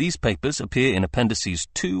 Abstracts of these papers appear in Appendices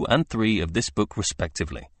 2 and 3 of this book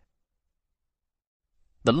respectively.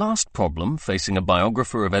 The last problem facing a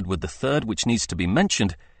biographer of Edward III which needs to be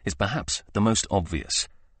mentioned is perhaps the most obvious.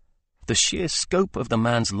 The sheer scope of the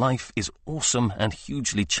man's life is awesome and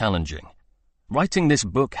hugely challenging. Writing this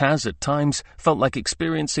book has, at times, felt like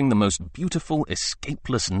experiencing the most beautiful,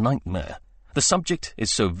 escapeless nightmare. The subject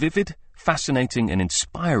is so vivid, fascinating, and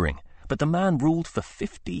inspiring, but the man ruled for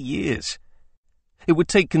 50 years. It would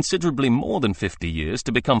take considerably more than 50 years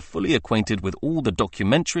to become fully acquainted with all the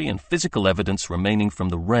documentary and physical evidence remaining from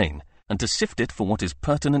the reign, and to sift it for what is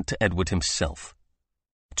pertinent to Edward himself.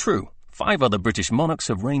 True, 5 other British monarchs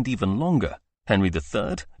have reigned even longer: Henry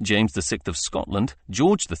III, James VI of Scotland,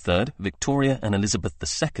 George III, Victoria and Elizabeth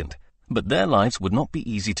II, but their lives would not be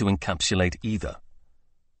easy to encapsulate either.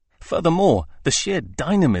 Furthermore, the sheer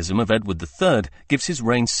dynamism of Edward III gives his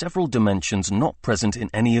reign several dimensions not present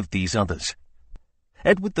in any of these others.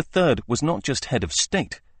 Edward III was not just head of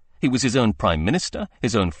state. He was his own prime minister,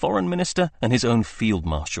 his own foreign minister, and his own field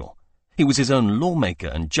marshal. He was his own lawmaker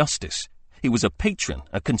and justice. He was a patron,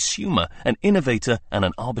 a consumer, an innovator, and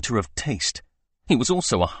an arbiter of taste. He was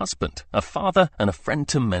also a husband, a father, and a friend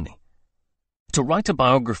to many. To write a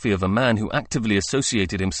biography of a man who actively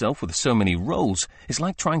associated himself with so many roles is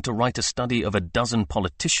like trying to write a study of a dozen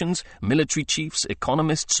politicians, military chiefs,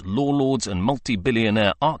 economists, law lords, and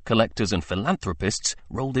multi-billionaire art collectors and philanthropists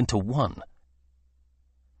rolled into one.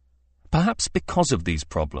 Perhaps because of these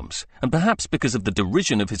problems, and perhaps because of the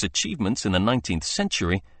derision of his achievements in the 19th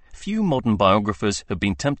century, few modern biographers have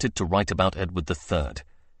been tempted to write about Edward III.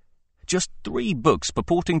 Just 3 books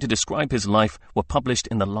purporting to describe his life were published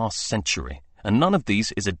in the last century, and none of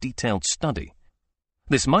these is a detailed study.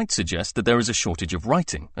 This might suggest that there is a shortage of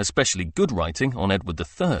writing, especially good writing, on Edward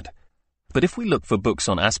III. But if we look for books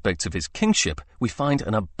on aspects of his kingship, we find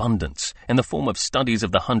an abundance in the form of studies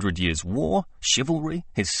of the 100 Years' War, chivalry,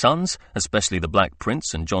 his sons, especially the Black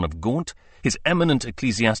Prince and John of Gaunt, his eminent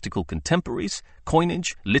ecclesiastical contemporaries,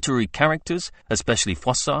 coinage, literary characters, especially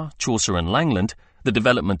Froissart, Chaucer and Langland, the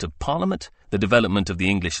development of Parliament, the development of the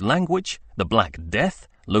English language, the Black Death,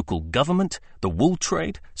 local government, the wool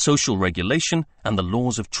trade, social regulation, and the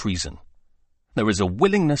laws of treason. There is a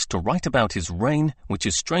willingness to write about his reign which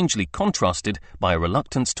is strangely contrasted by a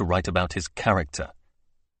reluctance to write about his character.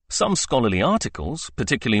 Some scholarly articles,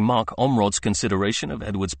 particularly Mark Omrod's consideration of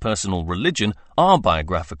Edward's personal religion, are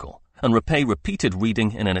biographical and repay repeated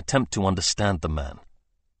reading in an attempt to understand the man.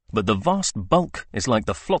 But the vast bulk is like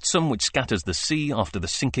the flotsam which scatters the sea after the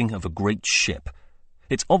sinking of a great ship.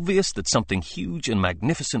 It's obvious that something huge and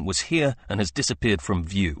magnificent was here and has disappeared from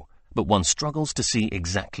view, but one struggles to see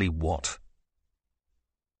exactly what.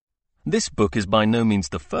 This book is by no means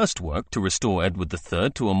the first work to restore Edward III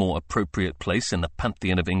to a more appropriate place in the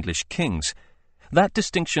pantheon of English kings. That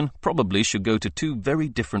distinction probably should go to 2 very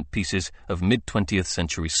different pieces of mid-20th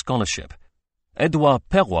century scholarship. Edouard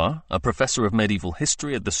Perroy, a professor of medieval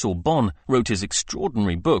history at the Sorbonne, wrote his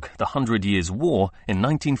extraordinary book, The 100 Years' War, in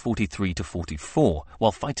 1943-44,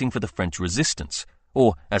 while fighting for the French resistance,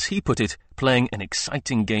 or, as he put it, playing an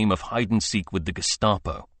exciting game of hide-and-seek with the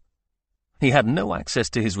Gestapo. He had no access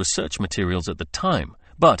to his research materials at the time,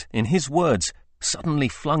 but, in his words, suddenly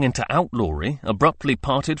flung into outlawry, abruptly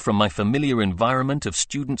parted from my familiar environment of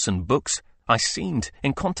students and books, I seemed,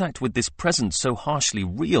 in contact with this present so harshly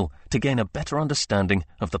real, to gain a better understanding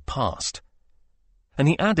of the past. And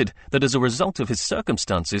he added that as a result of his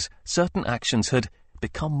circumstances, certain actions had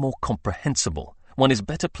become more comprehensible. One is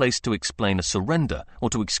better placed to explain a surrender or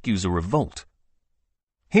to excuse a revolt.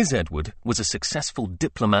 His Edward was a successful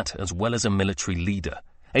diplomat as well as a military leader,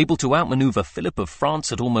 able to outmaneuver Philip of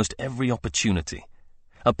France at almost every opportunity.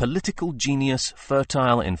 A political genius,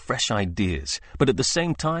 fertile in fresh ideas, but at the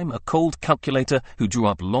same time a cold calculator who drew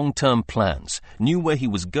up long-term plans, knew where he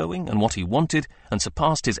was going and what he wanted, and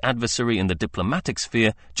surpassed his adversary in the diplomatic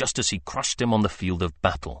sphere just as he crushed him on the field of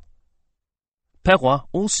battle. Perroy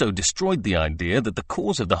also destroyed the idea that the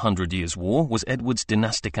cause of the 100 Years' War was Edward's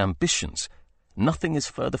dynastic ambitions. Nothing is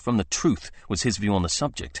further from the truth, was his view on the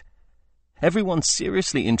subject. Everyone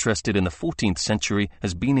seriously interested in the 14th century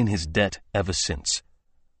has been in his debt ever since.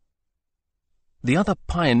 The other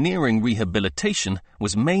pioneering rehabilitation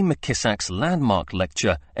was May McKissac's landmark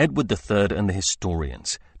lecture, Edward III and the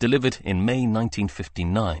Historians, delivered in May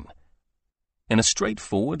 1959. In a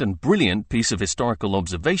straightforward and brilliant piece of historical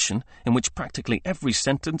observation, in which practically every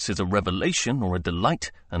sentence is a revelation or a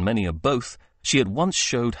delight, and many are both, she at once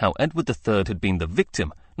showed how Edward III had been the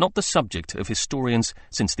victim, not the subject, of historians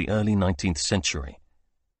since the early 19th century.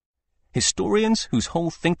 Historians whose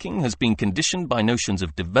whole thinking has been conditioned by notions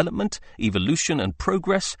of development, evolution, and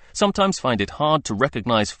progress sometimes find it hard to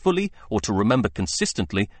recognize fully or to remember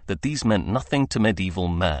consistently that these meant nothing to medieval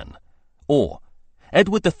man. Or,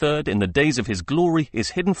 Edward III in the days of his glory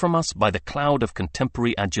is hidden from us by the cloud of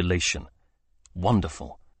contemporary adulation.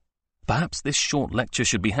 Wonderful. Perhaps this short lecture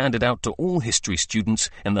should be handed out to all history students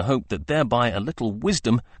in the hope that thereby a little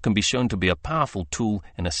wisdom can be shown to be a powerful tool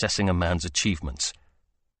in assessing a man's achievements.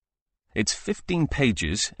 Its 15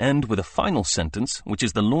 pages end with a final sentence which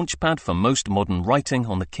is the launchpad for most modern writing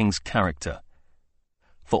on the king's character.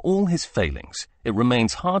 For all his failings, it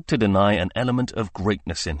remains hard to deny an element of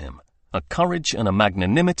greatness in him, a courage and a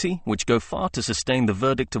magnanimity which go far to sustain the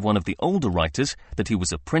verdict of one of the older writers that he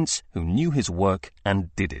was a prince who knew his work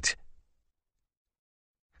and did it.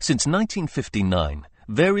 Since 1959,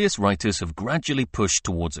 various writers have gradually pushed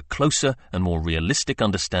towards a closer and more realistic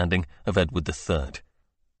understanding of Edward III.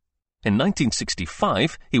 In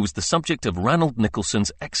 1965, he was the subject of Ranald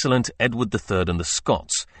Nicholson's excellent Edward III and the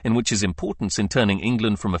Scots, in which his importance in turning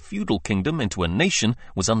England from a feudal kingdom into a nation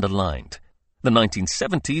was underlined. The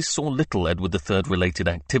 1970s saw little Edward III-related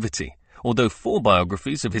activity, although 4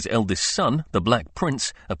 biographies of his eldest son, the Black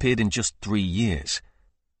Prince, appeared in just 3 years.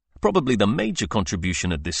 Probably the major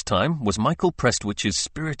contribution at this time was Michael Prestwich's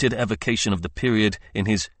spirited evocation of the period in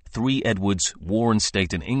his 3 Edwards, War and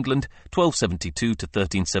State in England, 1272 to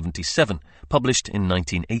 1377, published in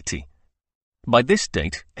 1980. By this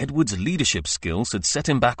date, Edward's leadership skills had set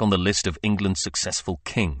him back on the list of England's successful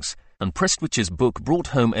kings, and Prestwich's book brought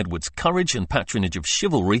home Edward's courage and patronage of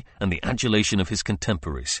chivalry and the adulation of his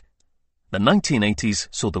contemporaries. The 1980s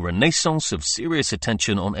saw the renaissance of serious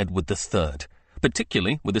attention on Edward III,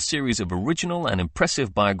 particularly with a series of original and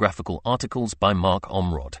impressive biographical articles by Mark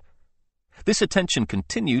Ormrod. This attention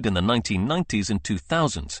continued in the 1990s and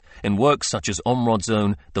 2000s in works such as Ormrod's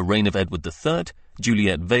own The Reign of Edward III,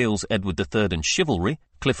 Juliet Vale's Edward III and Chivalry,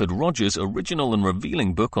 Clifford Rogers' original and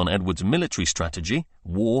revealing book on Edward's military strategy,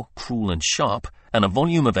 War, Cruel and Sharp, and a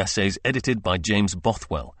volume of essays edited by James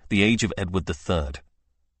Bothwell, The Age of Edward III.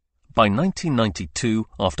 By 1992,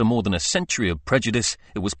 after more than a century of prejudice,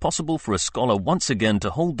 it was possible for a scholar once again to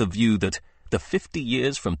hold the view that the 50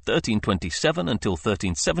 years from 1327 until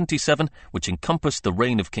 1377, which encompassed the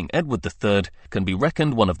reign of King Edward III, can be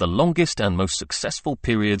reckoned one of the longest and most successful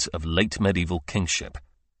periods of late medieval kingship.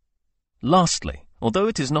 Lastly, although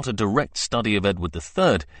it is not a direct study of Edward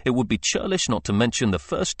III, it would be churlish not to mention the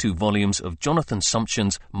first 2 volumes of Jonathan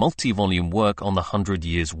Sumption's multi-volume work on the 100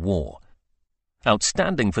 Years' War.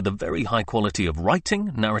 Outstanding for the very high quality of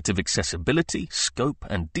writing, narrative accessibility, scope,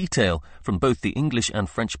 and detail from both the English and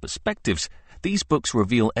French perspectives, these books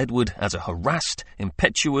reveal Edward as a harassed,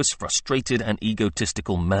 impetuous, frustrated, and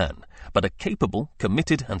egotistical man, but a capable,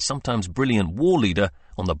 committed, and sometimes brilliant war leader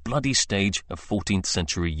on the bloody stage of 14th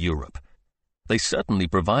century Europe. They certainly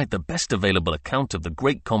provide the best available account of the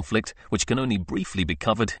great conflict which can only briefly be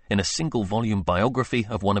covered in a single-volume biography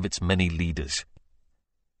of one of its many leaders.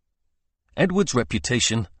 Edward's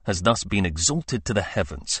reputation has thus been exalted to the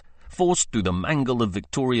heavens, forced through the mangle of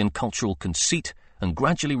Victorian cultural conceit, and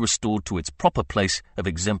gradually restored to its proper place of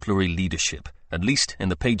exemplary leadership, at least in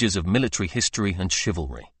the pages of military history and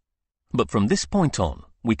chivalry. But from this point on,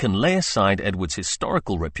 we can lay aside Edward's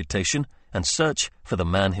historical reputation and search for the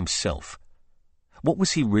man himself. What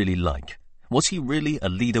was he really like? Was he really a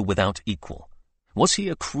leader without equal? Was he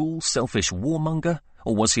a cruel, selfish warmonger?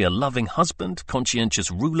 Or was he a loving husband, conscientious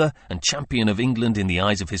ruler, and champion of England in the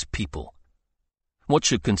eyes of his people? What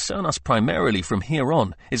should concern us primarily from here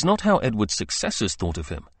on is not how Edward's successors thought of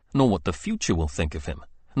him, nor what the future will think of him,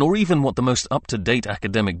 nor even what the most up-to-date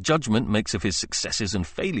academic judgment makes of his successes and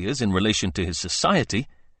failures in relation to his society,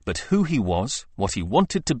 but who he was, what he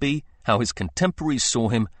wanted to be, how his contemporaries saw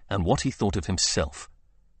him, and what he thought of himself.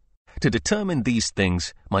 To determine these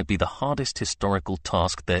things might be the hardest historical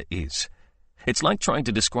task there is. It's like trying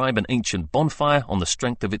to describe an ancient bonfire on the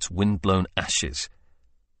strength of its wind-blown ashes.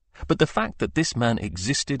 but the fact that this man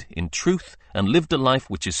existed in truth and lived a life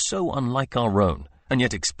which is so unlike our own, and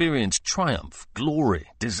yet experienced triumph, glory,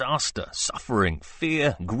 disaster, suffering,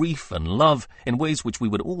 fear, grief, and love in ways which we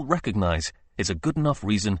would all recognize, is a good enough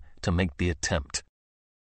reason to make the attempt.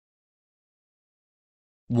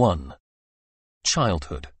 1.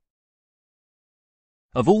 Childhood.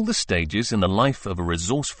 Of all the stages in the life of a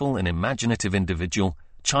resourceful and imaginative individual,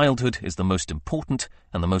 childhood is the most important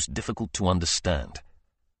and the most difficult to understand.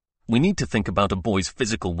 We need to think about a boy's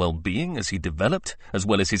physical well-being as he developed, as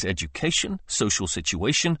well as his education, social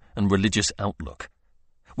situation, and religious outlook.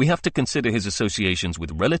 We have to consider his associations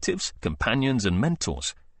with relatives, companions, and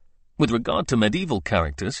mentors. With regard to medieval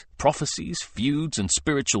characters, prophecies, feuds, and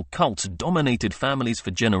spiritual cults dominated families for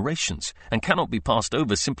generations and cannot be passed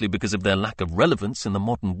over simply because of their lack of relevance in the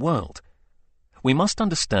modern world. We must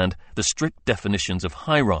understand the strict definitions of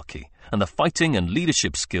hierarchy and the fighting and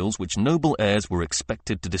leadership skills which noble heirs were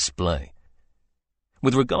expected to display.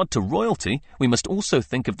 With regard to royalty, we must also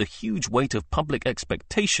think of the huge weight of public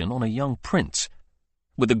expectation on a young prince.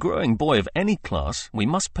 With a growing boy of any class, we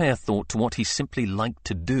must pay a thought to what he simply liked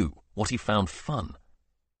to do, what he found fun.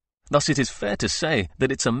 Thus it is fair to say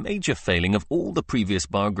that it's a major failing of all the previous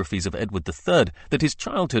biographies of Edward III that his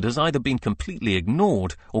childhood has either been completely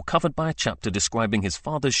ignored or covered by a chapter describing his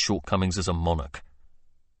father's shortcomings as a monarch.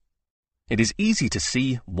 It is easy to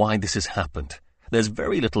see why this has happened. There's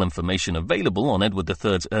very little information available on Edward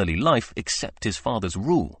III's early life except his father's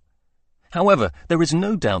rule. However, there is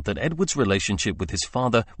no doubt that Edward's relationship with his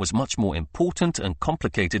father was much more important and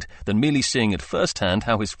complicated than merely seeing at first hand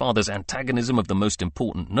how his father's antagonism of the most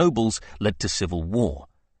important nobles led to civil war.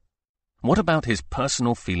 What about his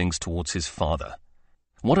personal feelings towards his father?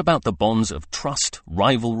 What about the bonds of trust,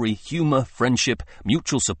 rivalry, humor, friendship,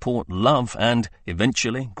 mutual support, love, and,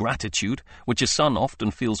 eventually, gratitude, which a son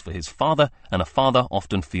often feels for his father and a father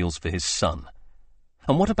often feels for his son?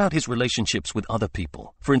 And what about his relationships with other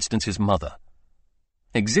people, for instance his mother?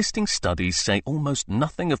 Existing studies say almost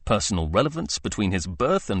nothing of personal relevance between his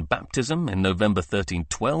birth and baptism in November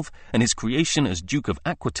 1312 and his creation as Duke of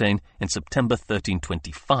Aquitaine in September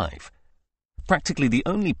 1325. Practically the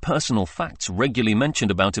only personal facts regularly mentioned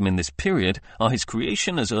about him in this period are his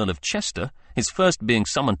creation as Earl of Chester, his first being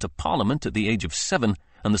summoned to Parliament at the age of 7,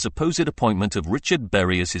 and the supposed appointment of Richard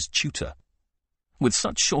Berry as his tutor. With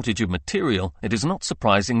such shortage of material, it is not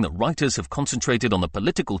surprising that writers have concentrated on the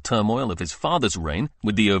political turmoil of his father's reign,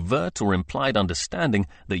 with the overt or implied understanding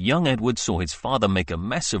that young Edward saw his father make a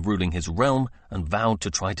mess of ruling his realm and vowed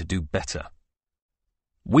to try to do better.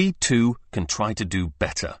 We too can try to do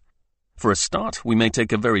better. For a start, we may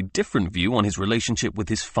take a very different view on his relationship with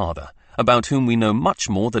his father, about whom we know much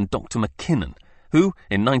more than Dr. Mackinnon, who,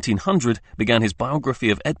 in 1900, began his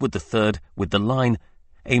biography of Edward III with the line,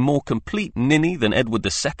 "A more complete ninny than Edward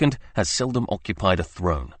II has seldom occupied a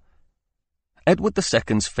throne." Edward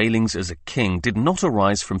II's failings as a king did not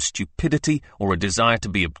arise from stupidity or a desire to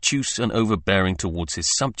be obtuse and overbearing towards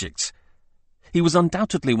his subjects. He was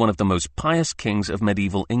undoubtedly one of the most pious kings of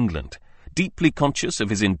medieval England, deeply conscious of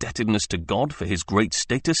his indebtedness to God for his great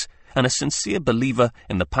status, and a sincere believer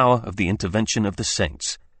in the power of the intervention of the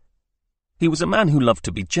saints. He was a man who loved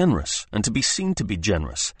to be generous and to be seen to be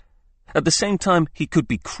generous. At the same time, he could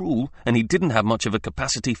be cruel, and he didn't have much of a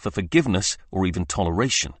capacity for forgiveness or even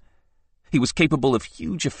toleration. He was capable of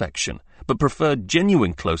huge affection, but preferred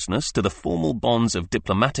genuine closeness to the formal bonds of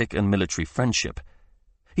diplomatic and military friendship.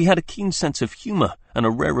 He had a keen sense of humor and a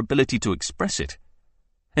rare ability to express it.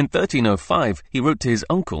 In 1305, he wrote to his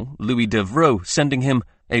uncle, Louis Devereux, sending him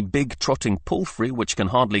a big trotting palfrey which can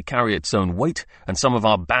hardly carry its own weight, and some of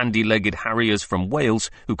our bandy-legged harriers from Wales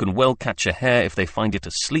who can well catch a hare if they find it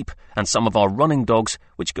asleep, and some of our running dogs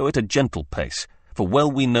which go at a gentle pace, for well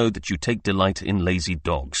we know that you take delight in lazy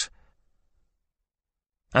dogs.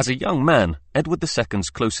 As a young man, Edward II's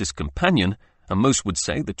closest companion, and most would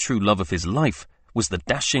say the true love of his life, was the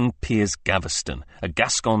dashing Piers Gaveston, a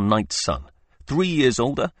Gascon knight's son, 3 years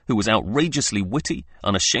older, who was outrageously witty,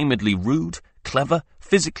 unashamedly rude, clever,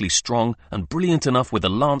 physically strong, and brilliant enough with a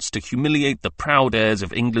lance to humiliate the proud heirs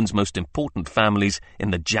of England's most important families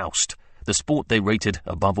in the joust, the sport they rated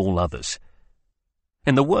above all others.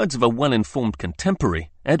 In the words of a well-informed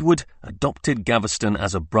contemporary, Edward adopted Gaveston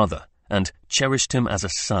as a brother and cherished him as a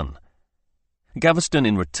son. Gaveston,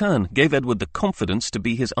 in return, gave Edward the confidence to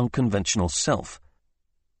be his unconventional self.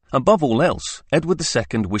 Above all else, Edward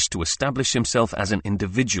II wished to establish himself as an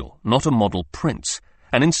individual, not a model prince,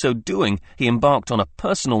 and in so doing he embarked on a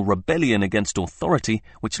personal rebellion against authority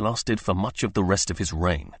which lasted for much of the rest of his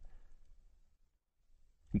reign.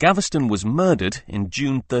 Gaveston was murdered in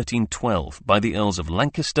June 1312 by the Earls of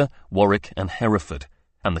Lancaster, Warwick and Hereford,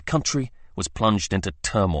 and the country was plunged into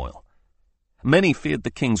turmoil. Many feared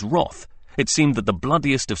the king's wrath. It seemed that the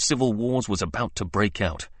bloodiest of civil wars was about to break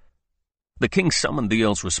out. The king summoned the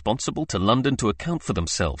earls responsible to London to account for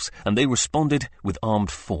themselves, and they responded with armed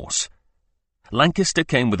force. Lancaster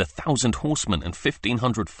came with 1,000 horsemen and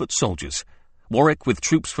 1,500 foot soldiers, Warwick with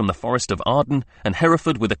troops from the Forest of Arden, and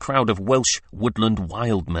Hereford with a crowd of Welsh woodland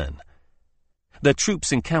wild men. Their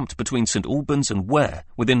troops encamped between St. Albans and Ware,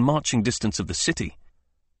 within marching distance of the city.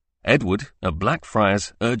 Edward, of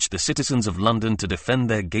Blackfriars, urged the citizens of London to defend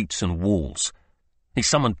their gates and walls. He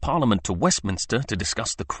summoned Parliament to Westminster to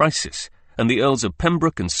discuss the crisis, and the Earls of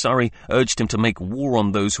Pembroke and Surrey urged him to make war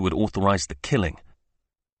on those who had authorized the killing.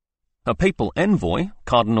 A papal envoy,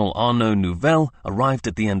 Cardinal Arnaud Nouvel, arrived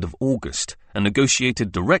at the end of August and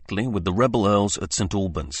negotiated directly with the rebel earls at St.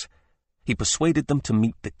 Albans. He persuaded them to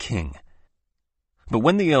meet the king. But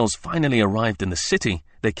when the earls finally arrived in the city,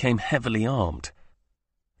 they came heavily armed.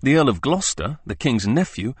 The Earl of Gloucester, the king's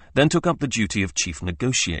nephew, then took up the duty of chief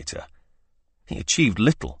negotiator. He achieved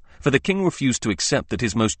little, for the king refused to accept that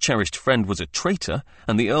his most cherished friend was a traitor,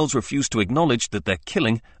 and the earls refused to acknowledge that their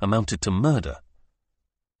killing amounted to murder.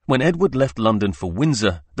 When Edward left London for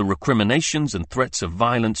Windsor, the recriminations and threats of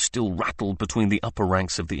violence still rattled between the upper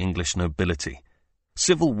ranks of the English nobility.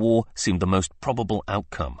 Civil war seemed the most probable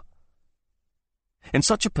outcome. In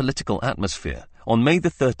such a political atmosphere, on May the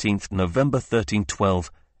 13th, November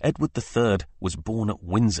 1312, Edward III was born at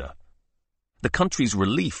Windsor. The country's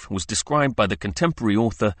relief was described by the contemporary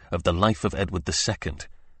author of The Life of Edward II.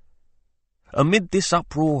 Amid this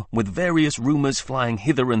uproar, with various rumours flying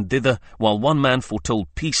hither and thither, while one man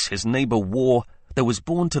foretold peace, his neighbour war, there was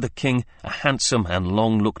born to the king a handsome and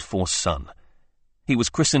long-looked-for son. He was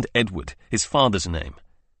christened Edward, his father's name.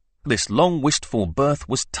 This long-wished-for birth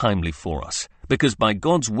was timely for us, because by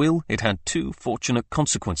God's will it had two fortunate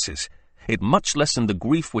consequences. It much lessened the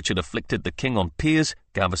grief which had afflicted the king on Piers,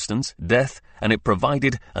 Gaveston's death, and it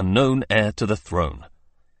provided a known heir to the throne.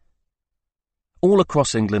 All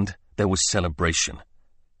across England there was celebration.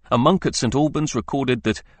 A monk at St. Albans recorded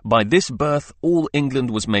that by this birth all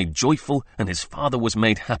England was made joyful and his father was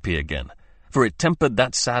made happy again, for it tempered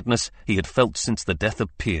that sadness he had felt since the death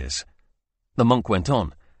of Piers. The monk went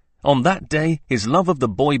on, "On that day his love of the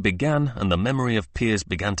boy began and the memory of Piers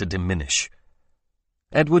began to diminish."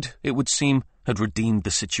 Edward, it would seem, had redeemed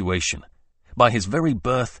the situation. By his very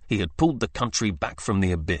birth he had pulled the country back from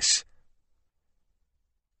the abyss.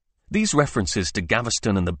 These references to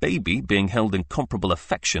Gaveston and the baby being held in comparable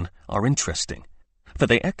affection are interesting, for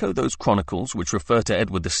they echo those chronicles which refer to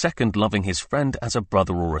Edward II loving his friend as a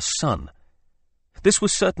brother or a son. This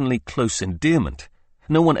was certainly close endearment.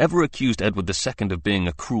 No one ever accused Edward II of being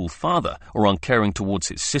a cruel father or uncaring towards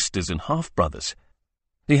his sisters and half-brothers.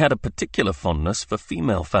 He had a particular fondness for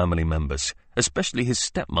female family members, especially his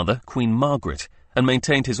stepmother, Queen Margaret, and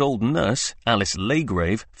maintained his old nurse, Alice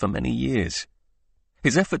Laygrave, for many years.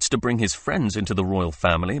 His efforts to bring his friends into the royal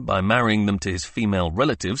family by marrying them to his female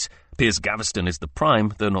relatives, Piers Gaveston is the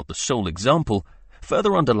prime, though not the sole example,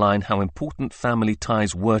 further underline how important family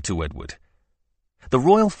ties were to Edward. The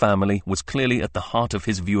royal family was clearly at the heart of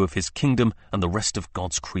his view of his kingdom and the rest of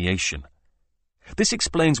God's creation. This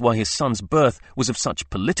explains why his son's birth was of such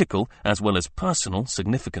political as well as personal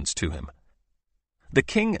significance to him. The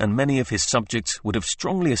king and many of his subjects would have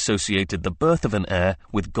strongly associated the birth of an heir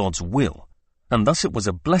with God's will, and thus it was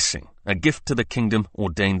a blessing, a gift to the kingdom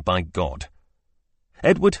ordained by God.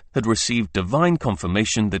 Edward had received divine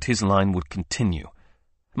confirmation that his line would continue.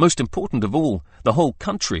 Most important of all, the whole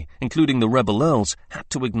country, including the rebel earls, had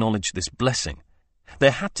to acknowledge this blessing.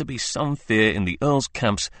 There had to be some fear in the earls'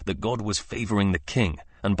 camps that God was favouring the king,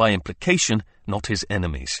 and by implication, not his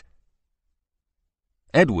enemies.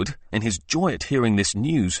 Edward, in his joy at hearing this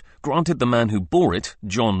news, granted the man who bore it,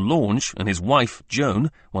 John Launge, and his wife,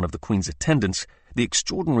 Joan, one of the Queen's attendants, the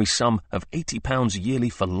extraordinary sum of £80 yearly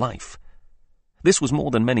for life. This was more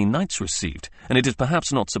than many knights received, and it is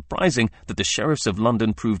perhaps not surprising that the sheriffs of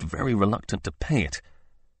London proved very reluctant to pay it.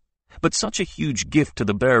 But such a huge gift to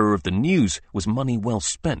the bearer of the news was money well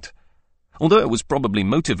spent. Although it was probably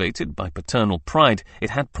motivated by paternal pride, it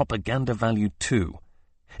had propaganda value too.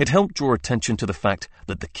 It helped draw attention to the fact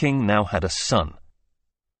that the king now had a son.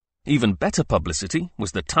 Even better publicity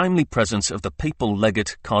was the timely presence of the papal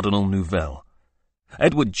legate Cardinal Nouvel.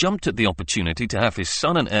 Edward jumped at the opportunity to have his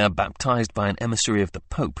son and heir baptized by an emissary of the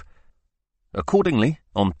Pope. Accordingly,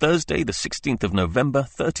 on Thursday the 16th of November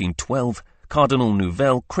 1312, Cardinal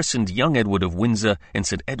Nouvel christened young Edward of Windsor in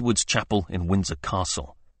St. Edward's Chapel in Windsor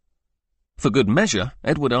Castle. For good measure,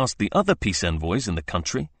 Edward asked the other peace envoys in the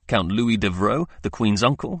country, Count Louis Devereux, the Queen's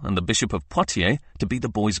uncle, and the Bishop of Poitiers, to be the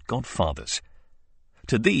boy's godfathers.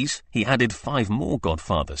 To these he added 5 more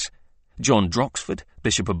godfathers: John Droxford,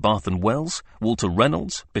 Bishop of Bath and Wells; Walter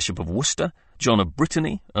Reynolds, Bishop of Worcester; John of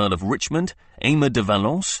Brittany, Earl of Richmond; Aymer de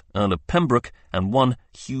Valence, Earl of Pembroke; and one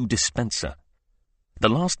Hugh Despenser. The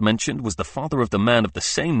last mentioned was the father of the man of the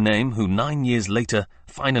same name who 9 years later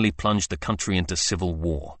finally plunged the country into civil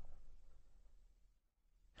war.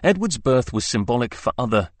 Edward's birth was symbolic for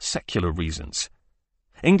other secular reasons.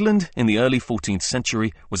 England in the early 14th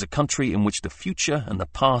century was a country in which the future and the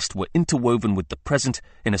past were interwoven with the present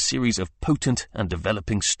in a series of potent and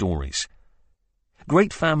developing stories.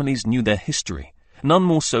 Great families knew their history, none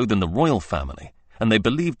more so than the royal family, and they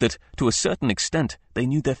believed that, to a certain extent, they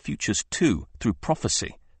knew their futures too, through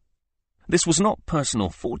prophecy. This was not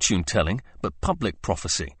personal fortune-telling, but public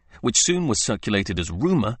prophecy, which soon was circulated as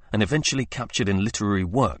rumour and eventually captured in literary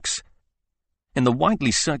works. In the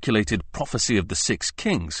widely circulated Prophecy of the Six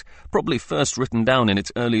Kings, probably first written down in its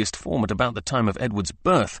earliest form at about the time of Edward's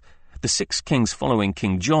birth, the 6 kings following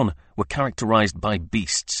King John were characterized by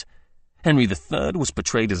beasts. Henry III was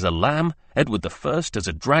portrayed as a lamb, Edward I as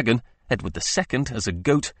a dragon, Edward II as a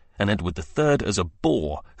goat, and Edward III as a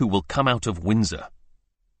boar who will come out of Windsor.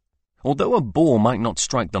 Although a boar might not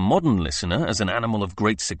strike the modern listener as an animal of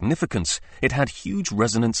great significance, it had huge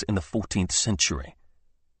resonance in the 14th century.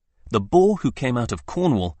 The boar who came out of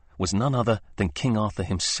Cornwall was none other than King Arthur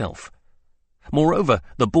himself. Moreover,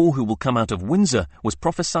 the boar who will come out of Windsor was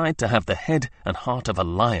prophesied to have the head and heart of a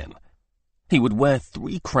lion. He would wear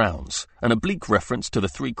 3 crowns, an oblique reference to the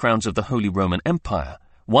 3 crowns of the Holy Roman Empire,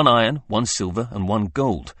 1 iron, 1 silver, and 1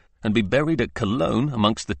 gold, and be buried at Cologne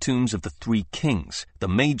amongst the tombs of the 3 kings, the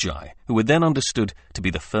Magi, who were then understood to be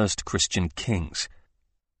the first Christian kings.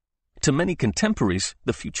 To many contemporaries,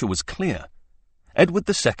 the future was clear. Edward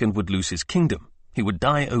II would lose his kingdom. He would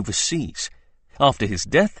die overseas. After his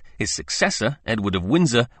death, his successor, Edward of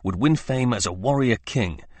Windsor, would win fame as a warrior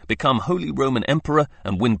king, become Holy Roman Emperor,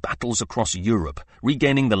 and win battles across Europe,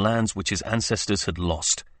 regaining the lands which his ancestors had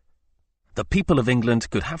lost. The people of England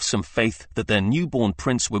could have some faith that their newborn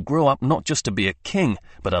prince would grow up not just to be a king,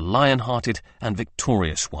 but a lion-hearted and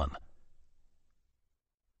victorious one.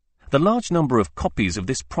 The large number of copies of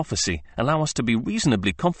this prophecy allow us to be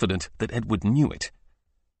reasonably confident that Edward knew it.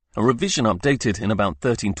 A revision updated in about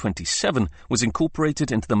 1327 was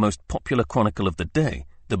incorporated into the most popular chronicle of the day,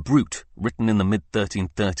 the Brut, written in the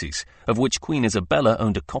mid-1330s, of which Queen Isabella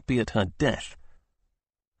owned a copy at her death.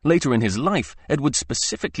 Later in his life, Edward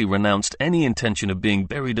specifically renounced any intention of being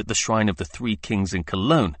buried at the shrine of the 3 kings in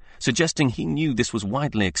Cologne, suggesting he knew this was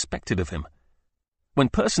widely expected of him. When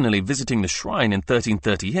personally visiting the shrine in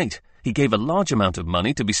 1338, he gave a large amount of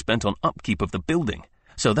money to be spent on upkeep of the building,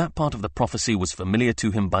 so that part of the prophecy was familiar to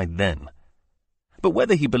him by then. But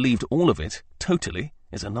whether he believed all of it, totally,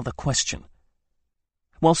 is another question.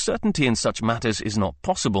 While certainty in such matters is not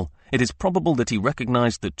possible, it is probable that he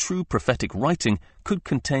recognized that true prophetic writing could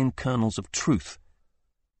contain kernels of truth.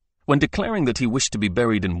 When declaring that he wished to be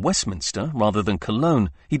buried in Westminster rather than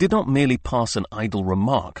Cologne, he did not merely pass an idle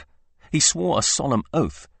remark. He swore a solemn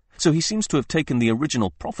oath, so he seems to have taken the original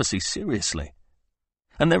prophecy seriously.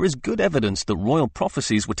 And there is good evidence that royal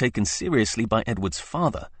prophecies were taken seriously by Edward's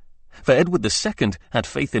father, for Edward II had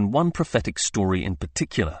faith in one prophetic story in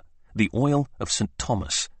particular, the oil of St.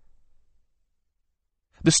 Thomas.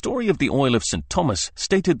 The story of the oil of St. Thomas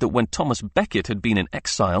stated that when Thomas Becket had been in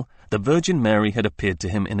exile, the Virgin Mary had appeared to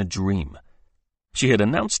him in a dream. She had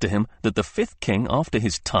announced to him that the 5th king after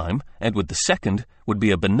his time, Edward II, would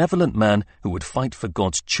be a benevolent man who would fight for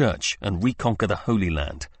God's church and reconquer the Holy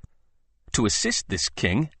Land. To assist this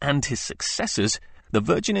king and his successors, the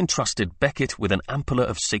Virgin entrusted Becket with an ampulla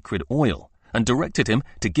of sacred oil and directed him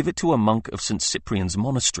to give it to a monk of St. Cyprian's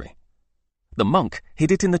monastery. The monk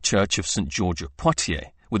hid it in the church of St. George of Poitiers,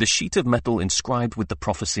 with a sheet of metal inscribed with the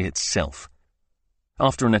prophecy itself.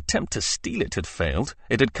 After an attempt to steal it had failed,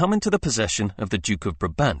 it had come into the possession of the Duke of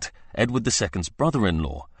Brabant, Edward II's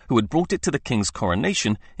brother-in-law, who had brought it to the king's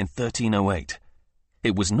coronation in 1308.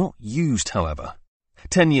 It was not used, however.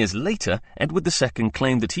 10 years later, Edward II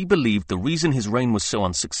claimed that he believed the reason his reign was so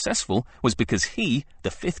unsuccessful was because he, the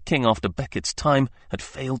 5th king after Becket's time, had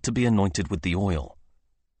failed to be anointed with the oil.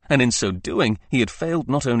 And in so doing, he had failed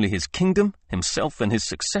not only his kingdom, himself and his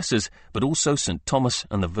successors, but also St. Thomas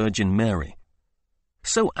and the Virgin Mary.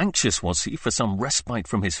 So anxious was he for some respite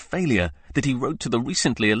from his failure that he wrote to the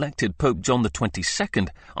recently elected Pope John XXII,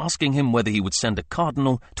 asking him whether he would send a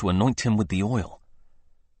cardinal to anoint him with the oil.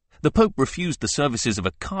 The Pope refused the services of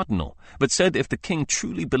a cardinal, but said if the king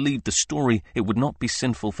truly believed the story, it would not be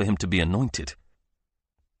sinful for him to be anointed.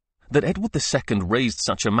 That Edward II raised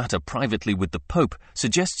such a matter privately with the Pope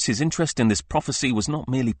suggests his interest in this prophecy was not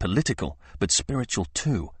merely political, but spiritual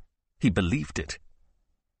too. He believed it.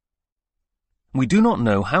 We do not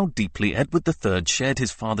know how deeply Edward III shared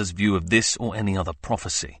his father's view of this or any other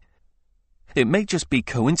prophecy. It may just be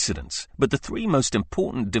coincidence, but the three most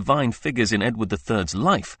important divine figures in Edward III's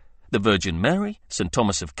life, the Virgin Mary, St.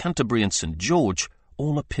 Thomas of Canterbury and St. George,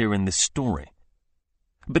 all appear in this story.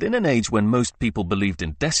 But in an age when most people believed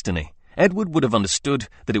in destiny, Edward would have understood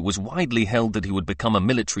that it was widely held that he would become a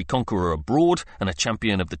military conqueror abroad and a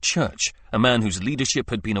champion of the Church, a man whose leadership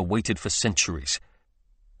had been awaited for centuries.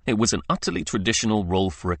 It was an utterly traditional role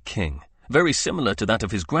for a king, very similar to that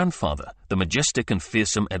of his grandfather, the majestic and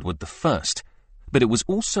fearsome Edward I, but it was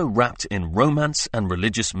also wrapped in romance and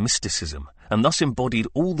religious mysticism, and thus embodied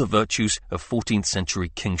all the virtues of 14th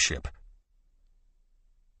century kingship.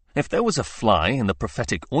 If there was a fly in the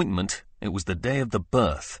prophetic ointment, it was the day of the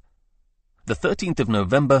birth. The 13th of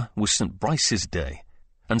November was St. Bryce's day,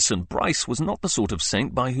 and St. Bryce was not the sort of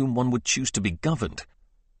saint by whom one would choose to be governed.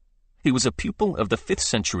 He was a pupil of the 5th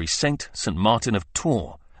century saint St. Martin of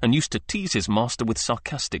Tours, and used to tease his master with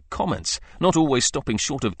sarcastic comments, not always stopping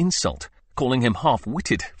short of insult, calling him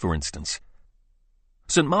half-witted, for instance.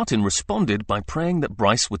 St. Martin responded by praying that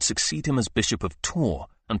Bryce would succeed him as Bishop of Tours,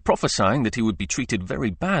 and prophesying that he would be treated very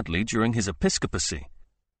badly during his episcopacy.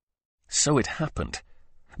 So it happened.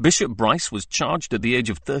 Bishop Bryce was charged at the age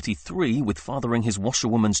of 33 with fathering his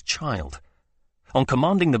washerwoman's child. On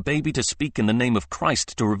commanding the baby to speak in the name of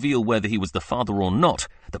Christ to reveal whether he was the father or not,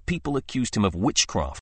 the people accused him of witchcraft.